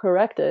to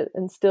correct it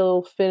and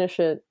still finish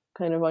it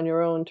kind of on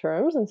your own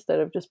terms instead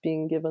of just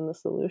being given the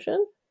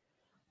solution.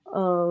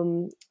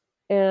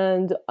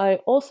 And I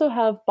also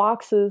have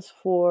boxes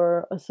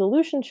for a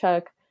solution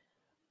check,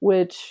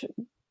 which,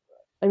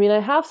 I mean, I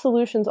have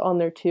solutions on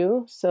there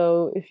too.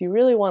 So if you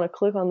really want to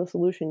click on the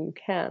solution, you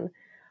can.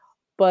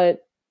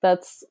 But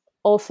that's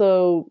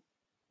also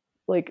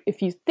like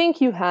if you think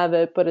you have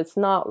it, but it's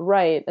not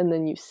right, and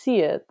then you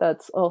see it,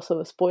 that's also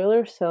a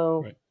spoiler.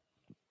 So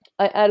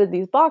I added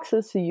these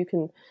boxes so you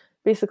can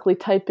basically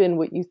type in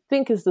what you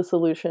think is the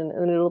solution,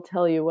 and it'll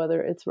tell you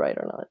whether it's right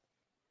or not.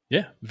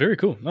 Yeah, very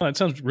cool. No, that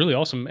sounds really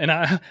awesome. And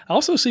I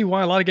also see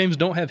why a lot of games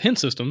don't have hint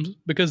systems,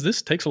 because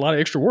this takes a lot of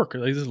extra work.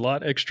 There's a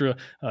lot extra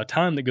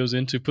time that goes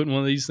into putting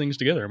one of these things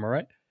together. Am I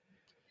right?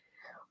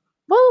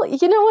 Well,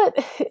 you know what?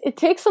 It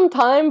takes some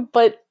time,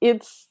 but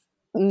it's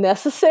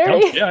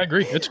necessary. Yeah, I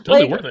agree. It's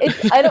totally worth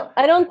it.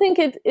 I don't think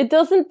it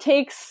doesn't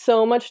take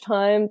so much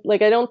time.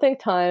 Like, I don't think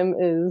time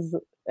is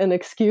an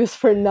excuse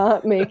for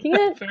not making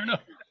it. Fair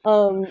enough.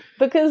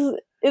 Because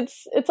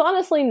it's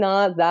honestly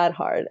not that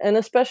hard. And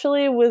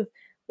especially with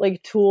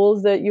like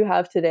tools that you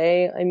have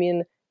today. I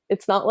mean,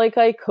 it's not like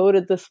I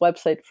coded this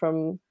website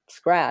from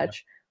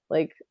scratch. Yeah.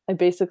 Like I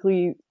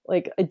basically,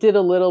 like I did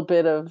a little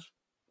bit of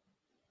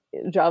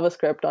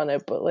JavaScript on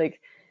it, but like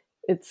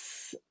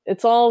it's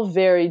all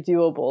very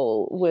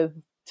doable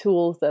with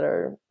tools that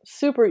are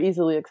super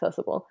easily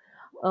accessible.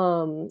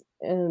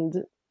 And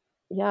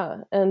yeah,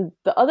 and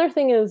the other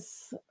thing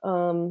is,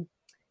 and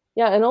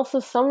also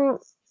some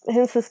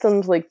hint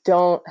systems like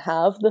don't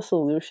have the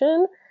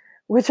solution,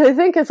 which I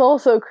think is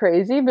also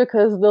crazy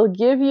because they'll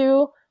give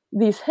you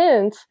these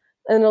hints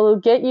and it'll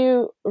get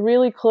you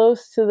really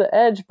close to the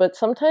edge, but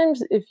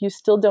sometimes if you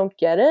still don't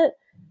get it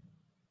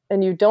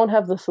and you don't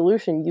have the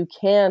solution, you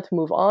can't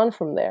move on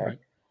from there. Right.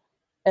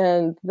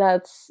 And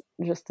that's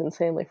just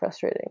insanely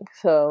frustrating.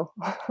 So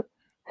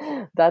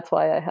that's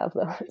why I have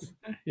those.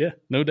 Yeah,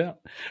 no doubt.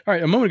 All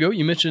right, a moment ago,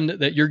 you mentioned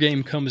that your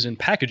game comes in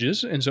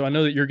packages. And so I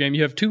know that your game,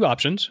 you have two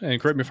options, and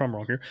correct me if I'm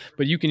wrong here,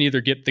 but you can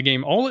either get the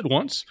game all at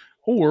once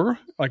or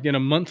like in a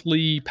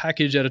monthly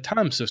package at a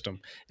time system.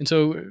 And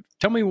so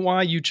tell me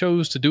why you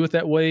chose to do it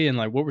that way and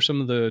like what were some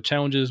of the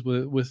challenges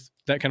with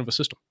that kind of a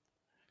system?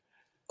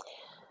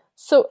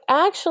 So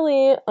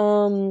actually,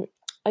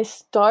 I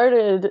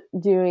started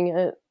doing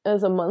it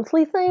as a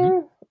monthly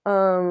thing,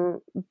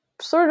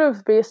 sort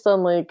of based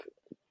on like,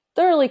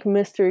 there are like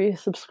mystery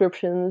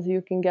subscriptions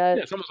you can get.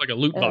 Yeah, it's almost like a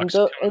loot box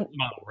kind of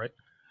model, right?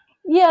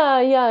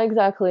 Yeah,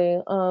 exactly.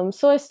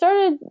 So I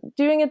started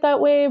doing it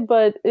that way,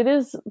 but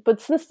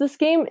since this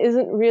game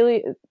isn't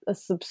really a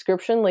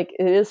subscription, like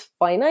it is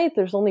finite,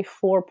 there's only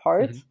 4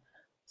 parts.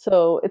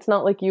 So it's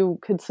not like you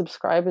could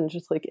subscribe and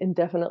just like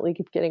indefinitely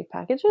keep getting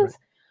packages.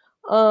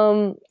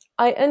 Right.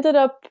 I ended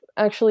up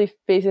actually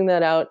phasing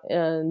that out,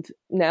 and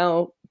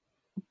now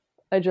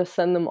I just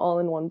send them all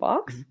in one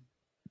box.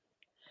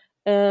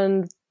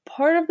 And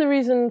part of the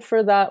reason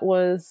for that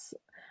was,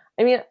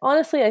 I mean,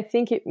 honestly, I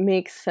think it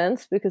makes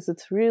sense because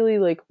it's really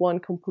like one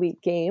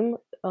complete game.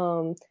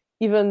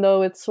 Even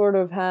though it sort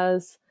of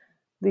has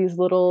these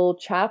little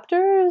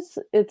chapters,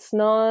 it's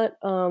not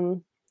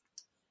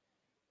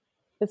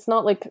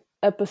like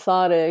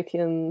episodic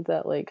in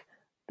that like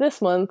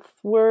this month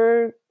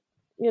we're,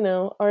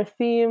 our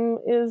theme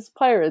is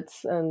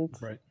pirates, and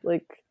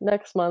like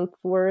next month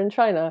we're in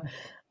China.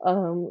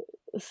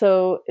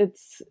 So it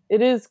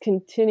is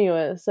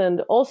continuous. And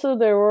also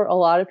there were a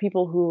lot of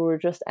people who were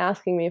just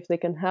asking me if they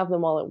can have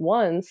them all at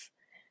once,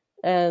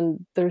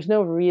 and there's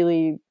not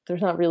really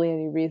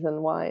any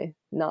reason why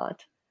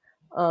not.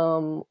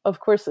 Of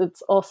course,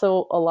 it's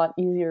also a lot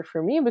easier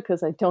for me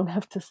because I don't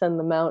have to send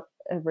them out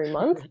every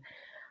month.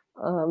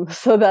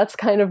 So that's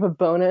kind of a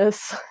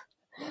bonus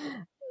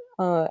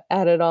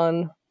added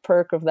on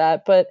perk of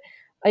that. But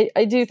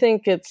I do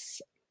think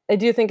it's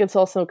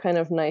also kind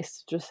of nice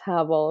to just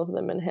have all of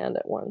them in hand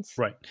at once.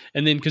 Right.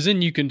 And then, because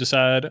then you can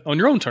decide on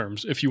your own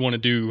terms if you want to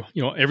do,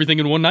 everything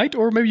in one night,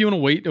 or maybe you want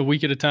to wait a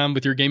week at a time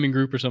with your gaming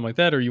group or something like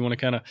that, or you want to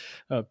kind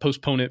of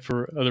postpone it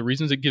for other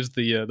reasons. It gives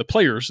the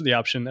players the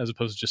option as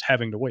opposed to just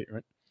having to wait,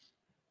 right?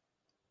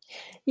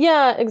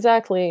 Yeah,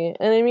 exactly.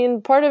 And I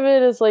mean, part of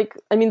it is like,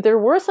 I mean, there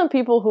were some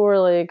people who were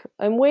like,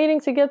 I'm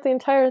waiting to get the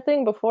entire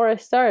thing before I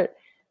start.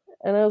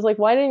 And I was like,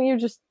 why didn't you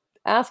just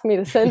ask me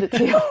to send it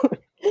to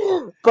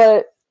you?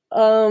 But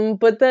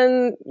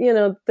then,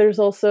 there's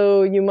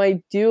also, you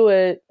might do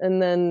it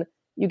and then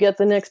you get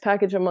the next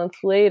package a month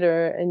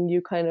later and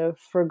you kind of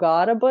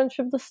forgot a bunch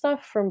of the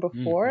stuff from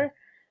before.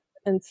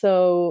 And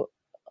so,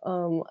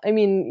 I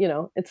mean,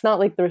 it's not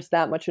like there's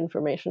that much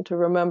information to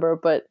remember,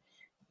 but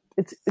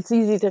it's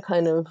easy to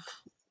kind of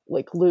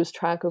like lose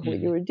track of what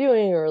you were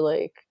doing or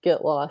like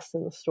get lost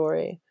in the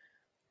story.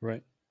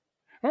 Right.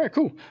 All right,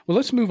 cool. Well,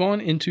 let's move on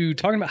into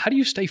talking about how do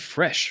you stay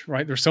fresh,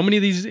 right? There's so many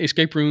of these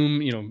escape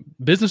room,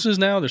 businesses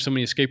now. There's so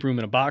many escape room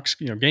in a box,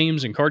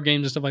 games and card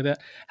games and stuff like that.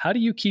 How do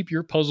you keep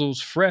your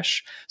puzzles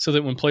fresh so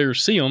that when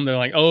players see them, they're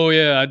like, oh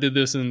yeah, I did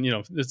this, and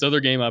this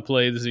other game I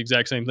played, this is the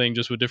exact same thing,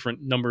 just with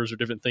different numbers or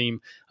different theme.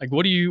 Like,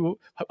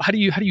 how do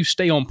you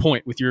stay on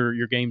point with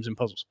your games and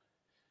puzzles?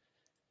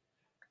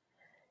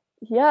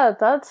 Yeah,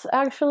 that's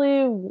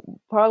actually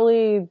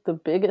probably the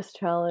biggest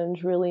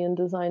challenge really in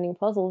designing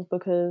puzzles,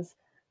 because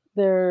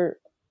they're,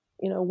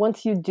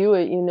 once you do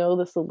it,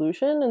 the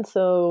solution. And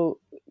so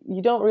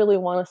you don't really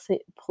want to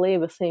play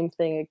the same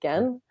thing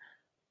again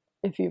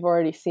if you've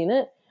already seen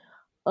it.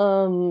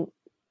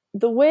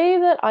 The way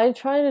that I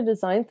try to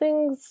design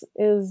things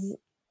is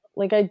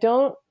like, I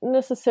don't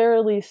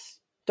necessarily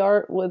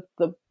start with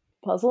the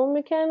puzzle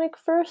mechanic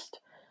first.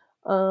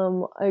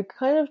 I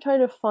kind of try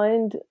to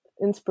find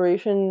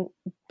inspiration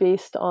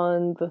based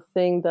on the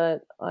thing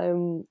that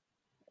I'm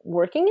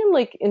working in,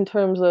 like in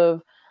terms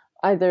of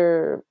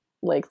either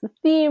like the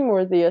theme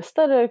or the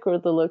aesthetic or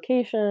the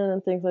location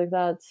and things like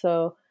that.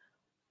 So,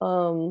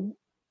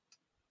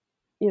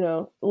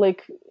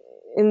 like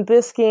in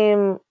this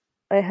game,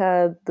 I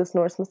had this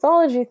Norse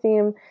mythology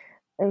theme.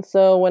 And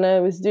so when I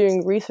was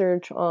doing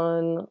research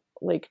on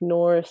like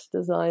Norse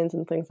designs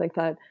and things like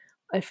that,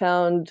 I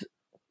found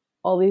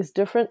all these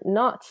different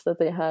knots that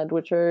they had,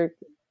 which are,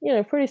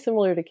 pretty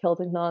similar to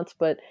Celtic knots.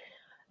 But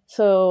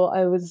so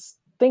I was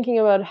thinking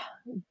about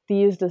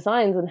these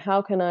designs and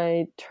how can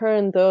I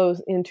turn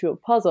those into a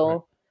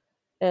puzzle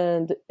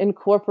and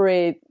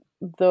incorporate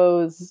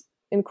the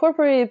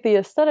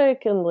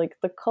aesthetic and like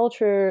the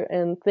culture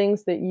and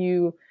things that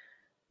you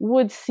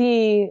would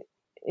see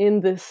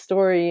in this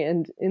story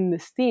and in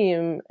this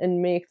theme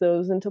and make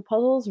those into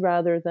puzzles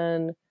rather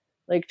than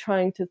like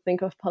trying to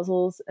think of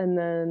puzzles and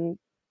then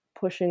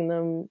pushing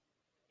them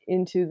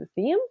into the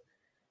theme.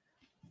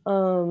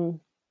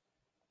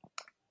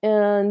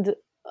 And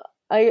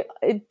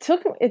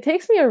it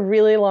takes me a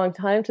really long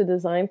time to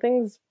design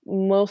things,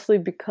 mostly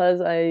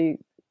because I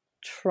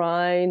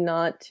try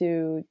not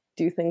to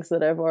do things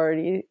that I've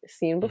already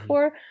seen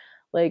before.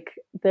 Like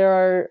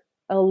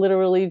I'll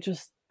literally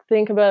just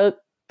think about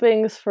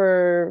things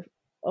for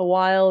a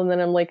while and then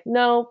I'm like,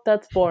 no,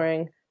 that's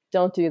boring.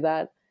 Don't do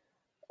that.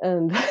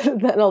 And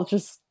then I'll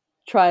just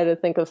try to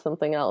think of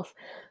something else.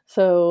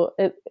 So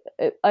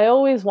I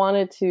always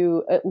wanted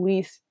to at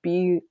least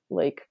be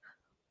like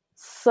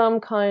some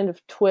kind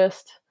of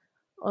twist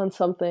on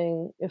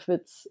something. If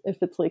it's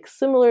like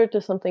similar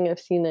to something I've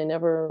seen, I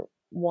never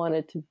want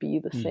it to be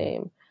the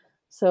same.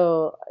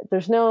 So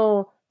there's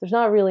not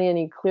really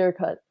any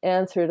clear-cut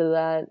answer to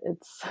that.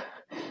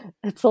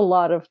 It's a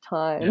lot of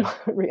time,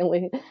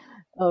 really,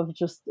 of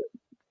just,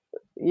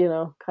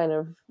 kind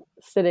of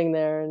sitting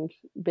there and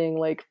being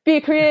like, be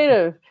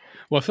creative.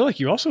 Well, I feel like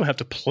you also have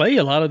to play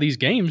a lot of these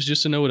games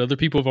just to know what other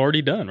people have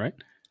already done, right?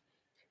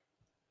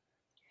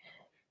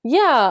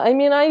 Yeah, I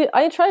mean,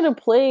 I try to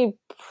play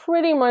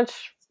pretty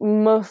much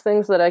most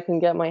things that I can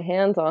get my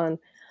hands on.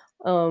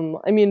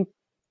 I mean,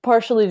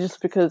 partially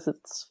just because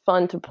it's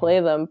fun to play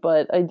them,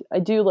 but I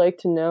do like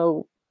to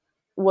know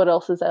what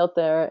else is out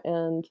there,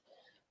 and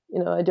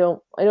I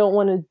don't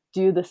want to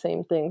do the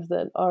same things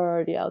that are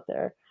already out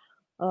there,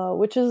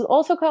 which is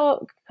also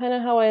kind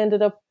of how I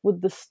ended up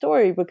with the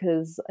story,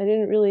 because I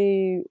didn't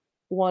really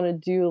want to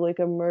do like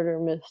a murder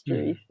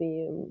mystery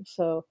theme,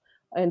 so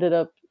I ended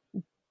up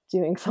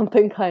doing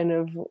something kind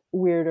of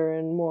weirder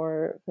and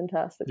more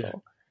fantastical.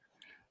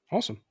 Yeah.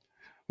 Awesome.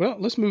 Well,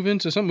 let's move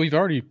into something we've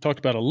already talked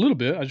about a little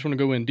bit. I just want to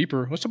go in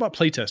deeper. Let's talk about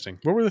playtesting.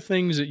 What were the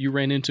things that you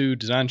ran into,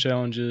 design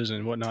challenges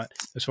and whatnot,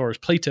 as far as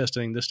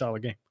playtesting this style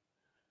of game?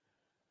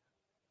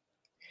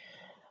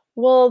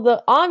 Well,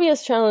 the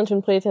obvious challenge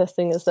in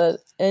playtesting is that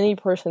any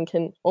person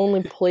can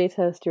only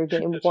playtest your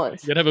game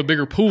once. You gotta have a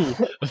bigger pool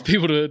of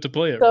people to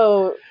play it.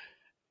 So,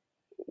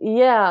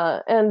 yeah,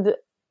 and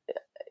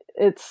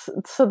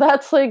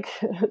that's like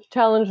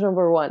challenge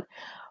number one.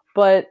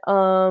 But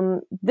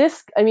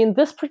this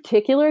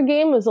particular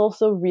game is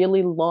also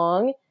really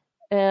long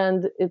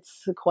and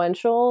it's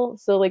sequential.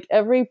 So like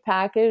every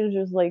package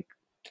is like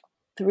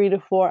 3 to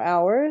 4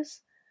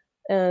 hours.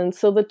 And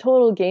so the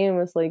total game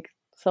is like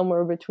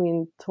somewhere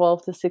between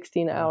 12 to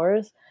 16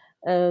 hours.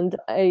 And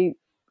I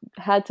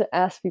had to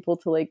ask people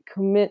to like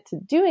commit to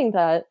doing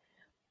that.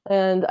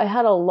 And I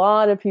had a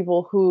lot of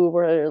people who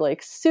were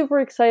like super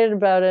excited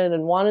about it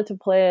and wanted to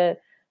play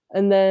it.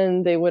 And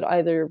then they would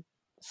either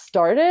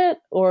start it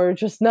or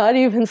just not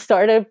even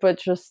start it, but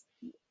just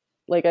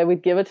like I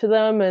would give it to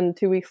them. And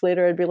 2 weeks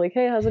later, I'd be like,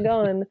 hey, how's it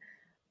going?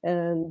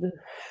 And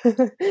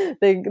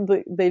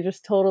they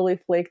just totally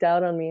flaked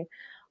out on me.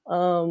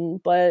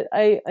 But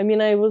I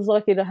was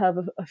lucky to have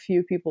a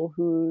few people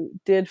who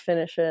did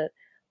finish it.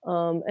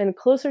 And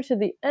closer to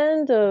the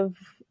end of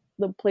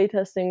the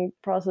playtesting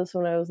process,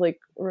 when I was like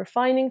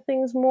refining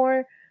things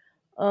more,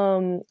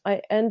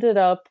 I ended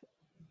up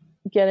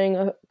getting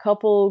a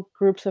couple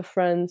groups of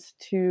friends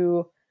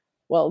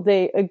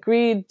they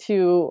agreed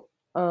to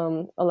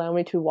allow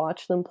me to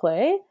watch them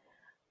play,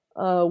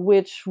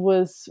 which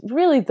was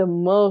really the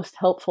most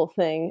helpful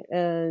thing.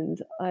 And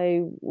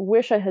I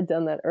wish I had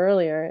done that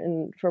earlier.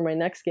 And for my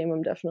next game,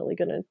 I'm definitely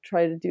going to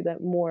try to do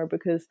that more,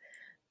 because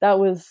that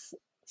was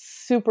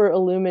super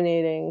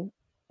illuminating.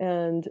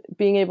 And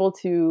being able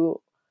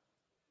to,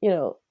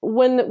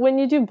 when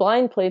you do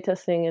blind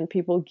playtesting and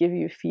people give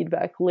you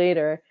feedback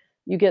later,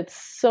 you get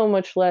so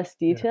much less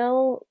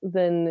detail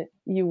than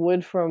you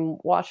would from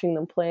watching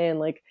them play and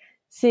like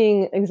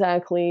seeing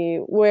exactly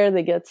where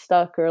they get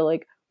stuck or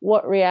like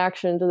what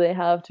reaction do they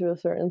have to a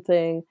certain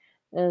thing.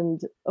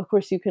 And of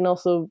course you can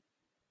also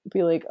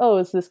be like, oh,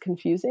 is this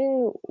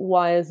confusing?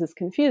 Why is this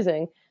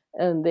confusing?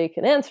 And they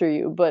can answer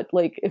you. But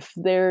like if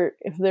they're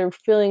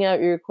filling out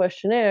your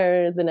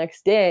questionnaire the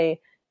next day,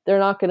 they're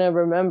not going to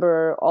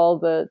remember all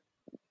the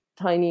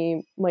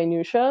tiny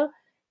minutia,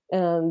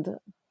 and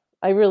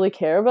I really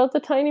care about the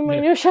tiny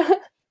minutia.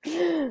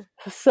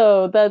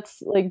 So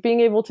that's like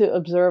being able to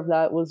observe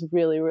that was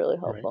really, really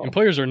helpful. Right. And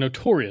players are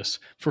notorious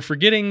for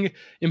forgetting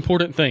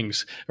important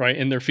things, right,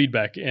 in their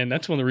feedback. And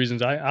that's one of the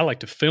reasons I like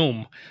to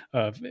film.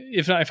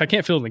 If I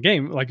can't film the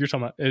game, like you're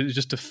talking about, is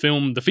just to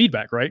film the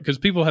feedback, right? Because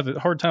people have a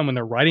hard time when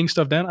they're writing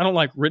stuff down. I don't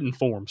like written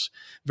forms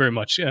very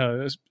much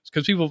because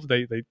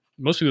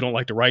most people don't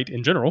like to write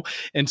in general.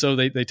 And so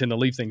they tend to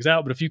leave things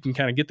out. But if you can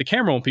kind of get the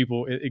camera on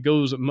people, it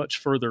goes much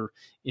further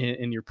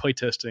in your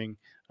playtesting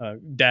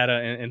data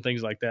and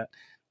things like that.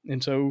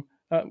 And so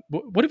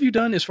what have you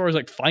done as far as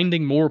like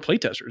finding more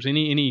playtesters?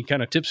 Any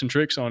kind of tips and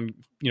tricks on,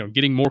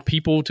 getting more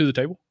people to the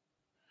table?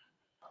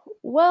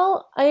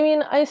 Well, I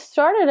mean, I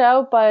started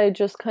out by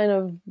just kind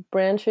of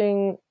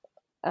branching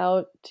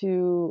out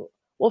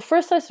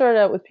first I started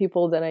out with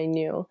people that I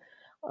knew.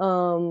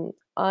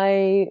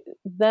 I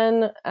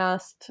then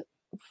asked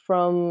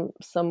from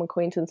some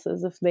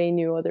acquaintances if they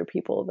knew other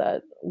people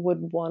that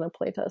would want to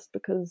playtest,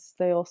 because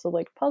they also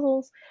liked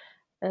puzzles.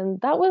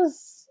 And that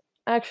was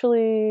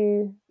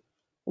actually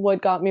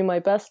what got me my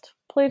best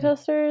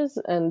playtesters,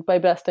 and by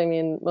best I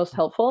mean most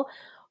helpful.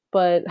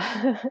 But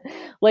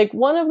like,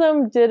 one of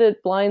them did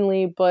it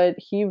blindly, but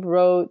he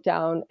wrote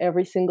down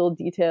every single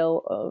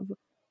detail of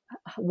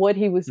what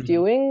he was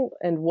doing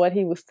and what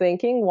he was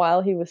thinking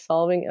while he was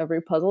solving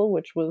every puzzle,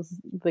 which was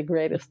the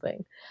greatest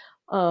thing.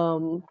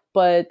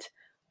 But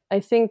I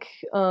think,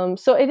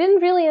 so I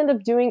didn't really end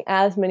up doing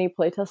as many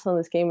playtests on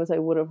this game as I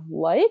would have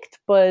liked,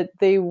 but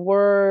they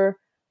were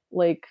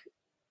like,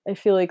 I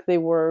feel like they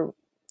were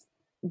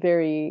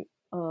very,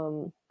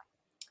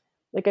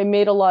 like, I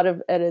made a lot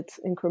of edits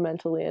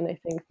incrementally, and I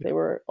think they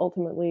were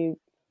ultimately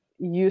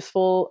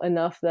useful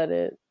enough that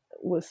it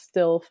was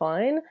still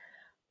fine.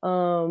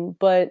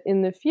 But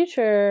in the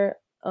future,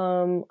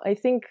 I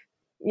think,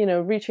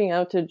 reaching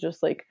out to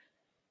just like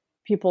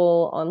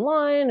people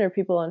online or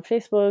people on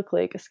Facebook,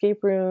 like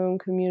escape room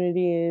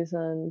communities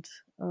and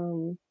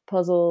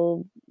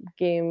puzzle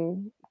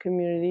game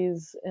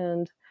communities.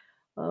 And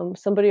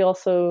somebody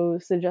also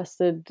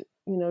suggested,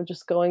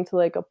 just going to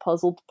like a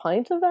Puzzled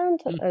Pint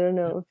event. I don't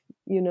know if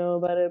you know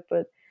about it,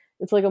 but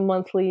it's like a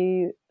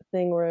monthly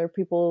thing where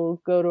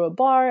people go to a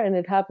bar, and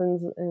it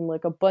happens in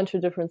like a bunch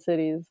of different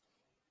cities.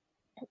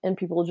 And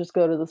people just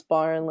go to this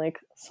bar and like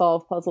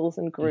solve puzzles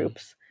in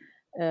groups.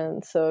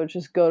 And so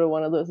just go to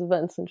one of those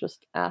events and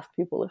just ask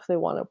people if they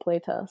want to play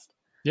test.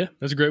 Yeah,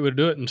 that's a great way to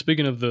do it. And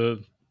speaking of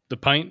the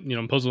pint,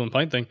 puzzle and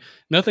pint thing,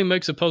 nothing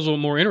makes a puzzle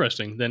more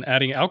interesting than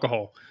adding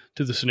alcohol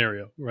to the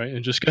scenario, right?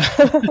 And just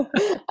I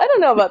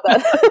don't know about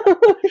that.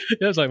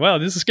 Yeah, it's like, wow,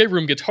 this escape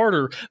room gets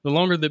harder the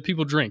longer that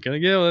people drink.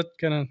 And yeah, that's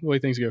kind of the way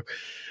things go.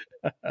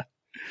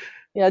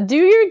 Yeah, do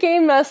your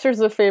game masters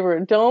a favor.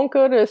 Don't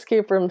go to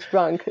escape rooms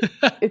drunk.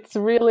 It's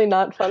really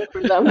not fun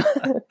for them.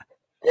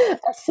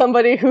 As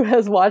somebody who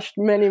has watched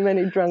many,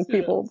 many drunk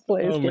people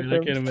play escape rooms. I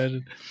can't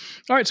imagine.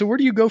 All right, so where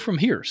do you go from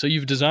here? So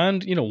you've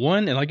designed,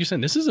 one, and like you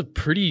said, this is a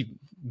pretty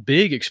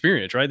big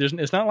experience, right?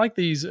 It's not like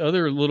these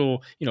other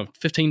little,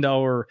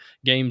 $15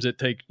 games that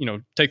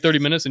take 30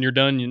 minutes and you're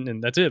done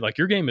and that's it. Like,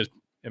 your game is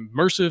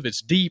immersive,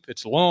 it's deep,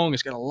 it's long,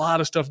 it's got a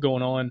lot of stuff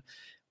going on.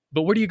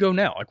 But where do you go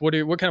now? Like, what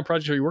kind of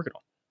projects are you working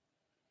on?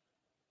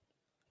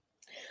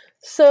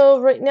 So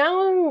right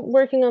now I'm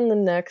working on the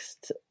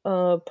next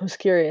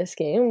Postcurious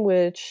game,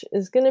 which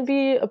is going to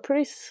be a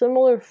pretty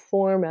similar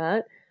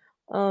format,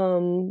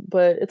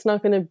 but it's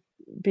not going to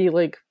be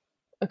like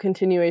a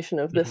continuation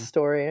of this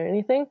story or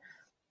anything.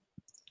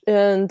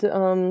 And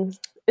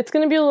it's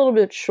going to be a little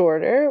bit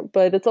shorter,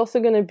 but it's also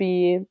going to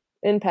be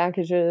in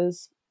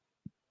packages,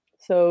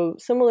 so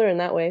similar in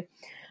that way.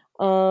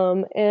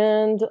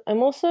 And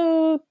I'm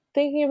also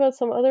thinking about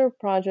some other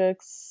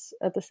projects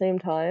at the same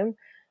time.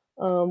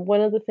 One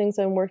of the things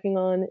I'm working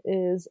on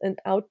is an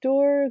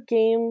outdoor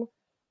game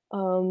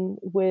in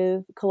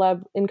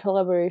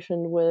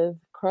collaboration with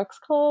Crux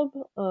Club,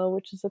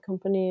 which is a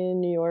company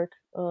in New York.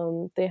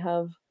 They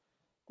have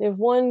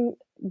one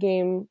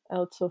game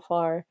out so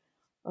far,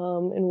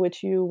 in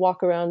which you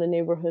walk around a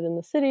neighborhood in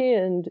the city,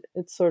 and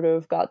it's sort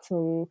of got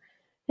some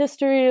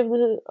history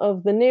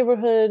of the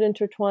neighborhood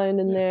intertwined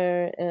in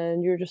there,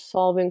 and you're just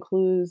solving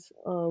clues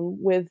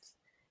with,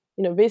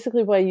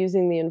 basically by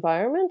using the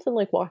environment and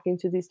like walking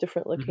to these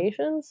different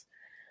locations.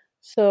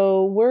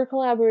 So we're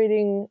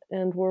collaborating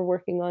and we're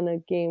working on a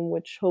game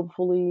which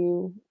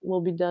hopefully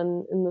will be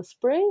done in the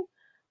spring.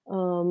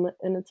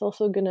 And it's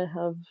also going to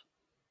have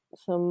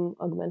some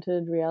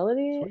augmented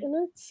reality in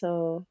it.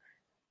 So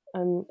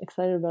I'm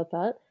excited about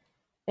that.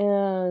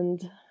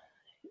 And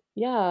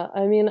yeah,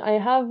 I mean, I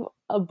have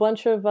a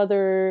bunch of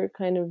other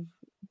kind of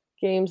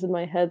games in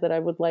my head that I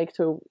would like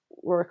to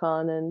work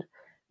on, and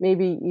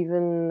maybe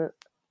even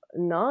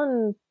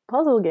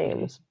non-puzzle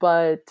games,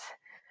 but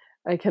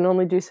I can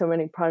only do so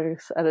many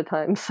projects at a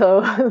time,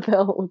 so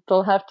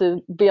they'll have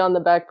to be on the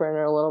back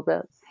burner a little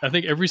bit. I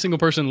think every single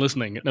person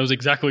listening knows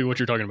exactly what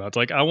you're talking about. It's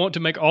like, I want to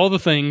make all the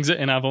things,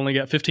 and I've only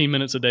got 15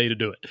 minutes a day to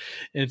do it.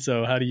 And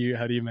so how do you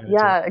manage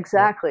that?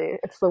 Exactly. Right.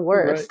 It's the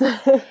worst.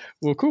 Right.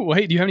 Well, cool. Well,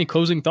 hey, do you have any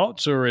closing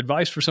thoughts or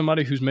advice for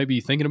somebody who's maybe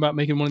thinking about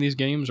making one of these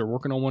games or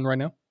working on one right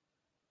now?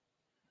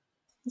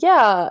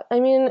 Yeah, I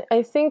mean,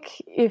 I think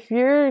if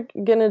you're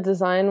going to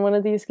design one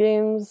of these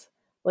games,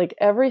 like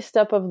every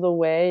step of the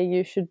way,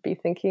 you should be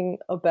thinking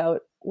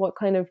about what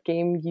kind of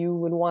game you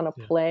would want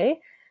to play.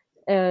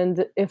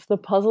 And if the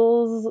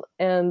puzzles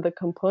and the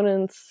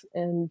components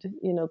and,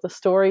 the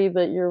story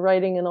that you're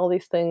writing and all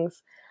these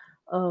things,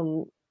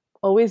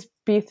 always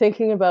be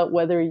thinking about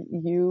whether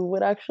you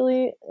would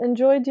actually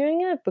enjoy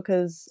doing it,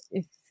 because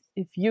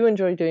if you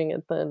enjoy doing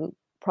it, then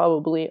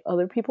probably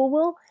other people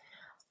will.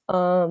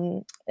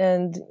 And,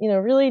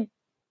 really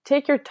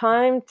take your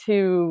time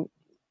to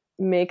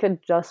make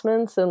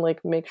adjustments and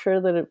like make sure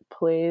that it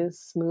plays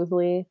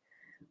smoothly.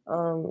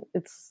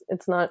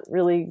 It's not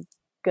really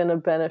gonna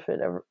benefit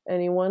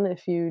anyone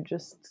if you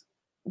just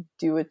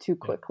do it too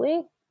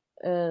quickly.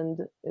 And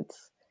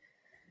it's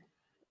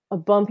a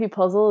bumpy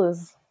puzzle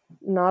is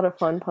not a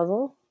fun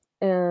puzzle.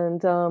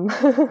 and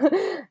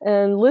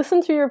and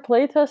listen to your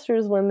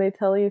playtesters when they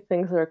tell you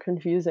things that are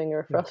confusing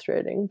or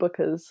frustrating,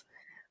 because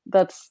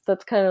that's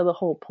kind of the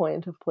whole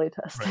point of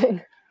playtesting.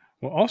 Right.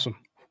 Well, awesome.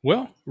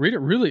 Well, Rita,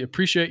 really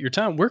appreciate your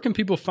time. Where can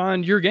people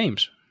find your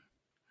games?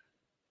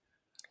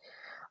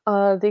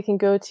 They can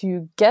go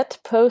to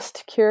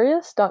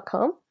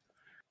getpostcurious.com.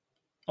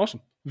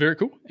 Awesome. Very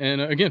cool.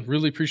 And again,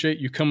 really appreciate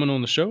you coming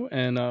on the show,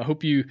 and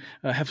hope you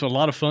have a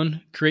lot of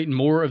fun creating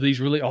more of these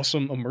really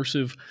awesome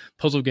immersive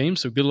puzzle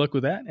games. So good luck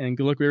with that, and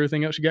good luck with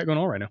everything else you got going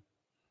on right now.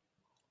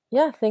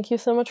 Yeah, thank you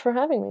so much for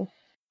having me.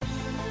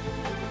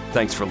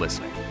 Thanks for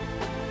listening.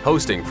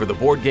 Hosting for the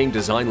Board Game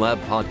Design Lab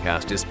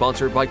podcast is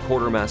sponsored by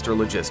Quartermaster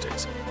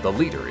Logistics, the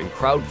leader in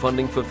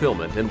crowdfunding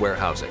fulfillment and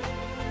warehousing.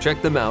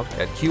 Check them out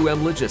at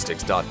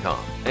qmlogistics.com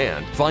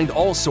and find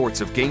all sorts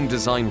of game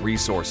design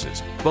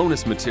resources,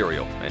 bonus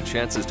material, and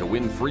chances to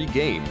win free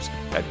games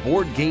at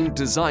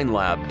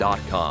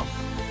BoardGameDesignLab.com.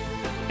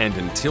 And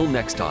until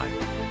next time,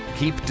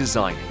 keep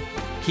designing,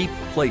 keep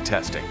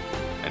playtesting,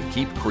 and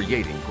keep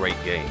creating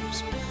great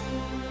games.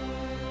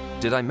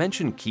 Did I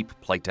mention keep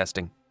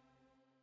playtesting?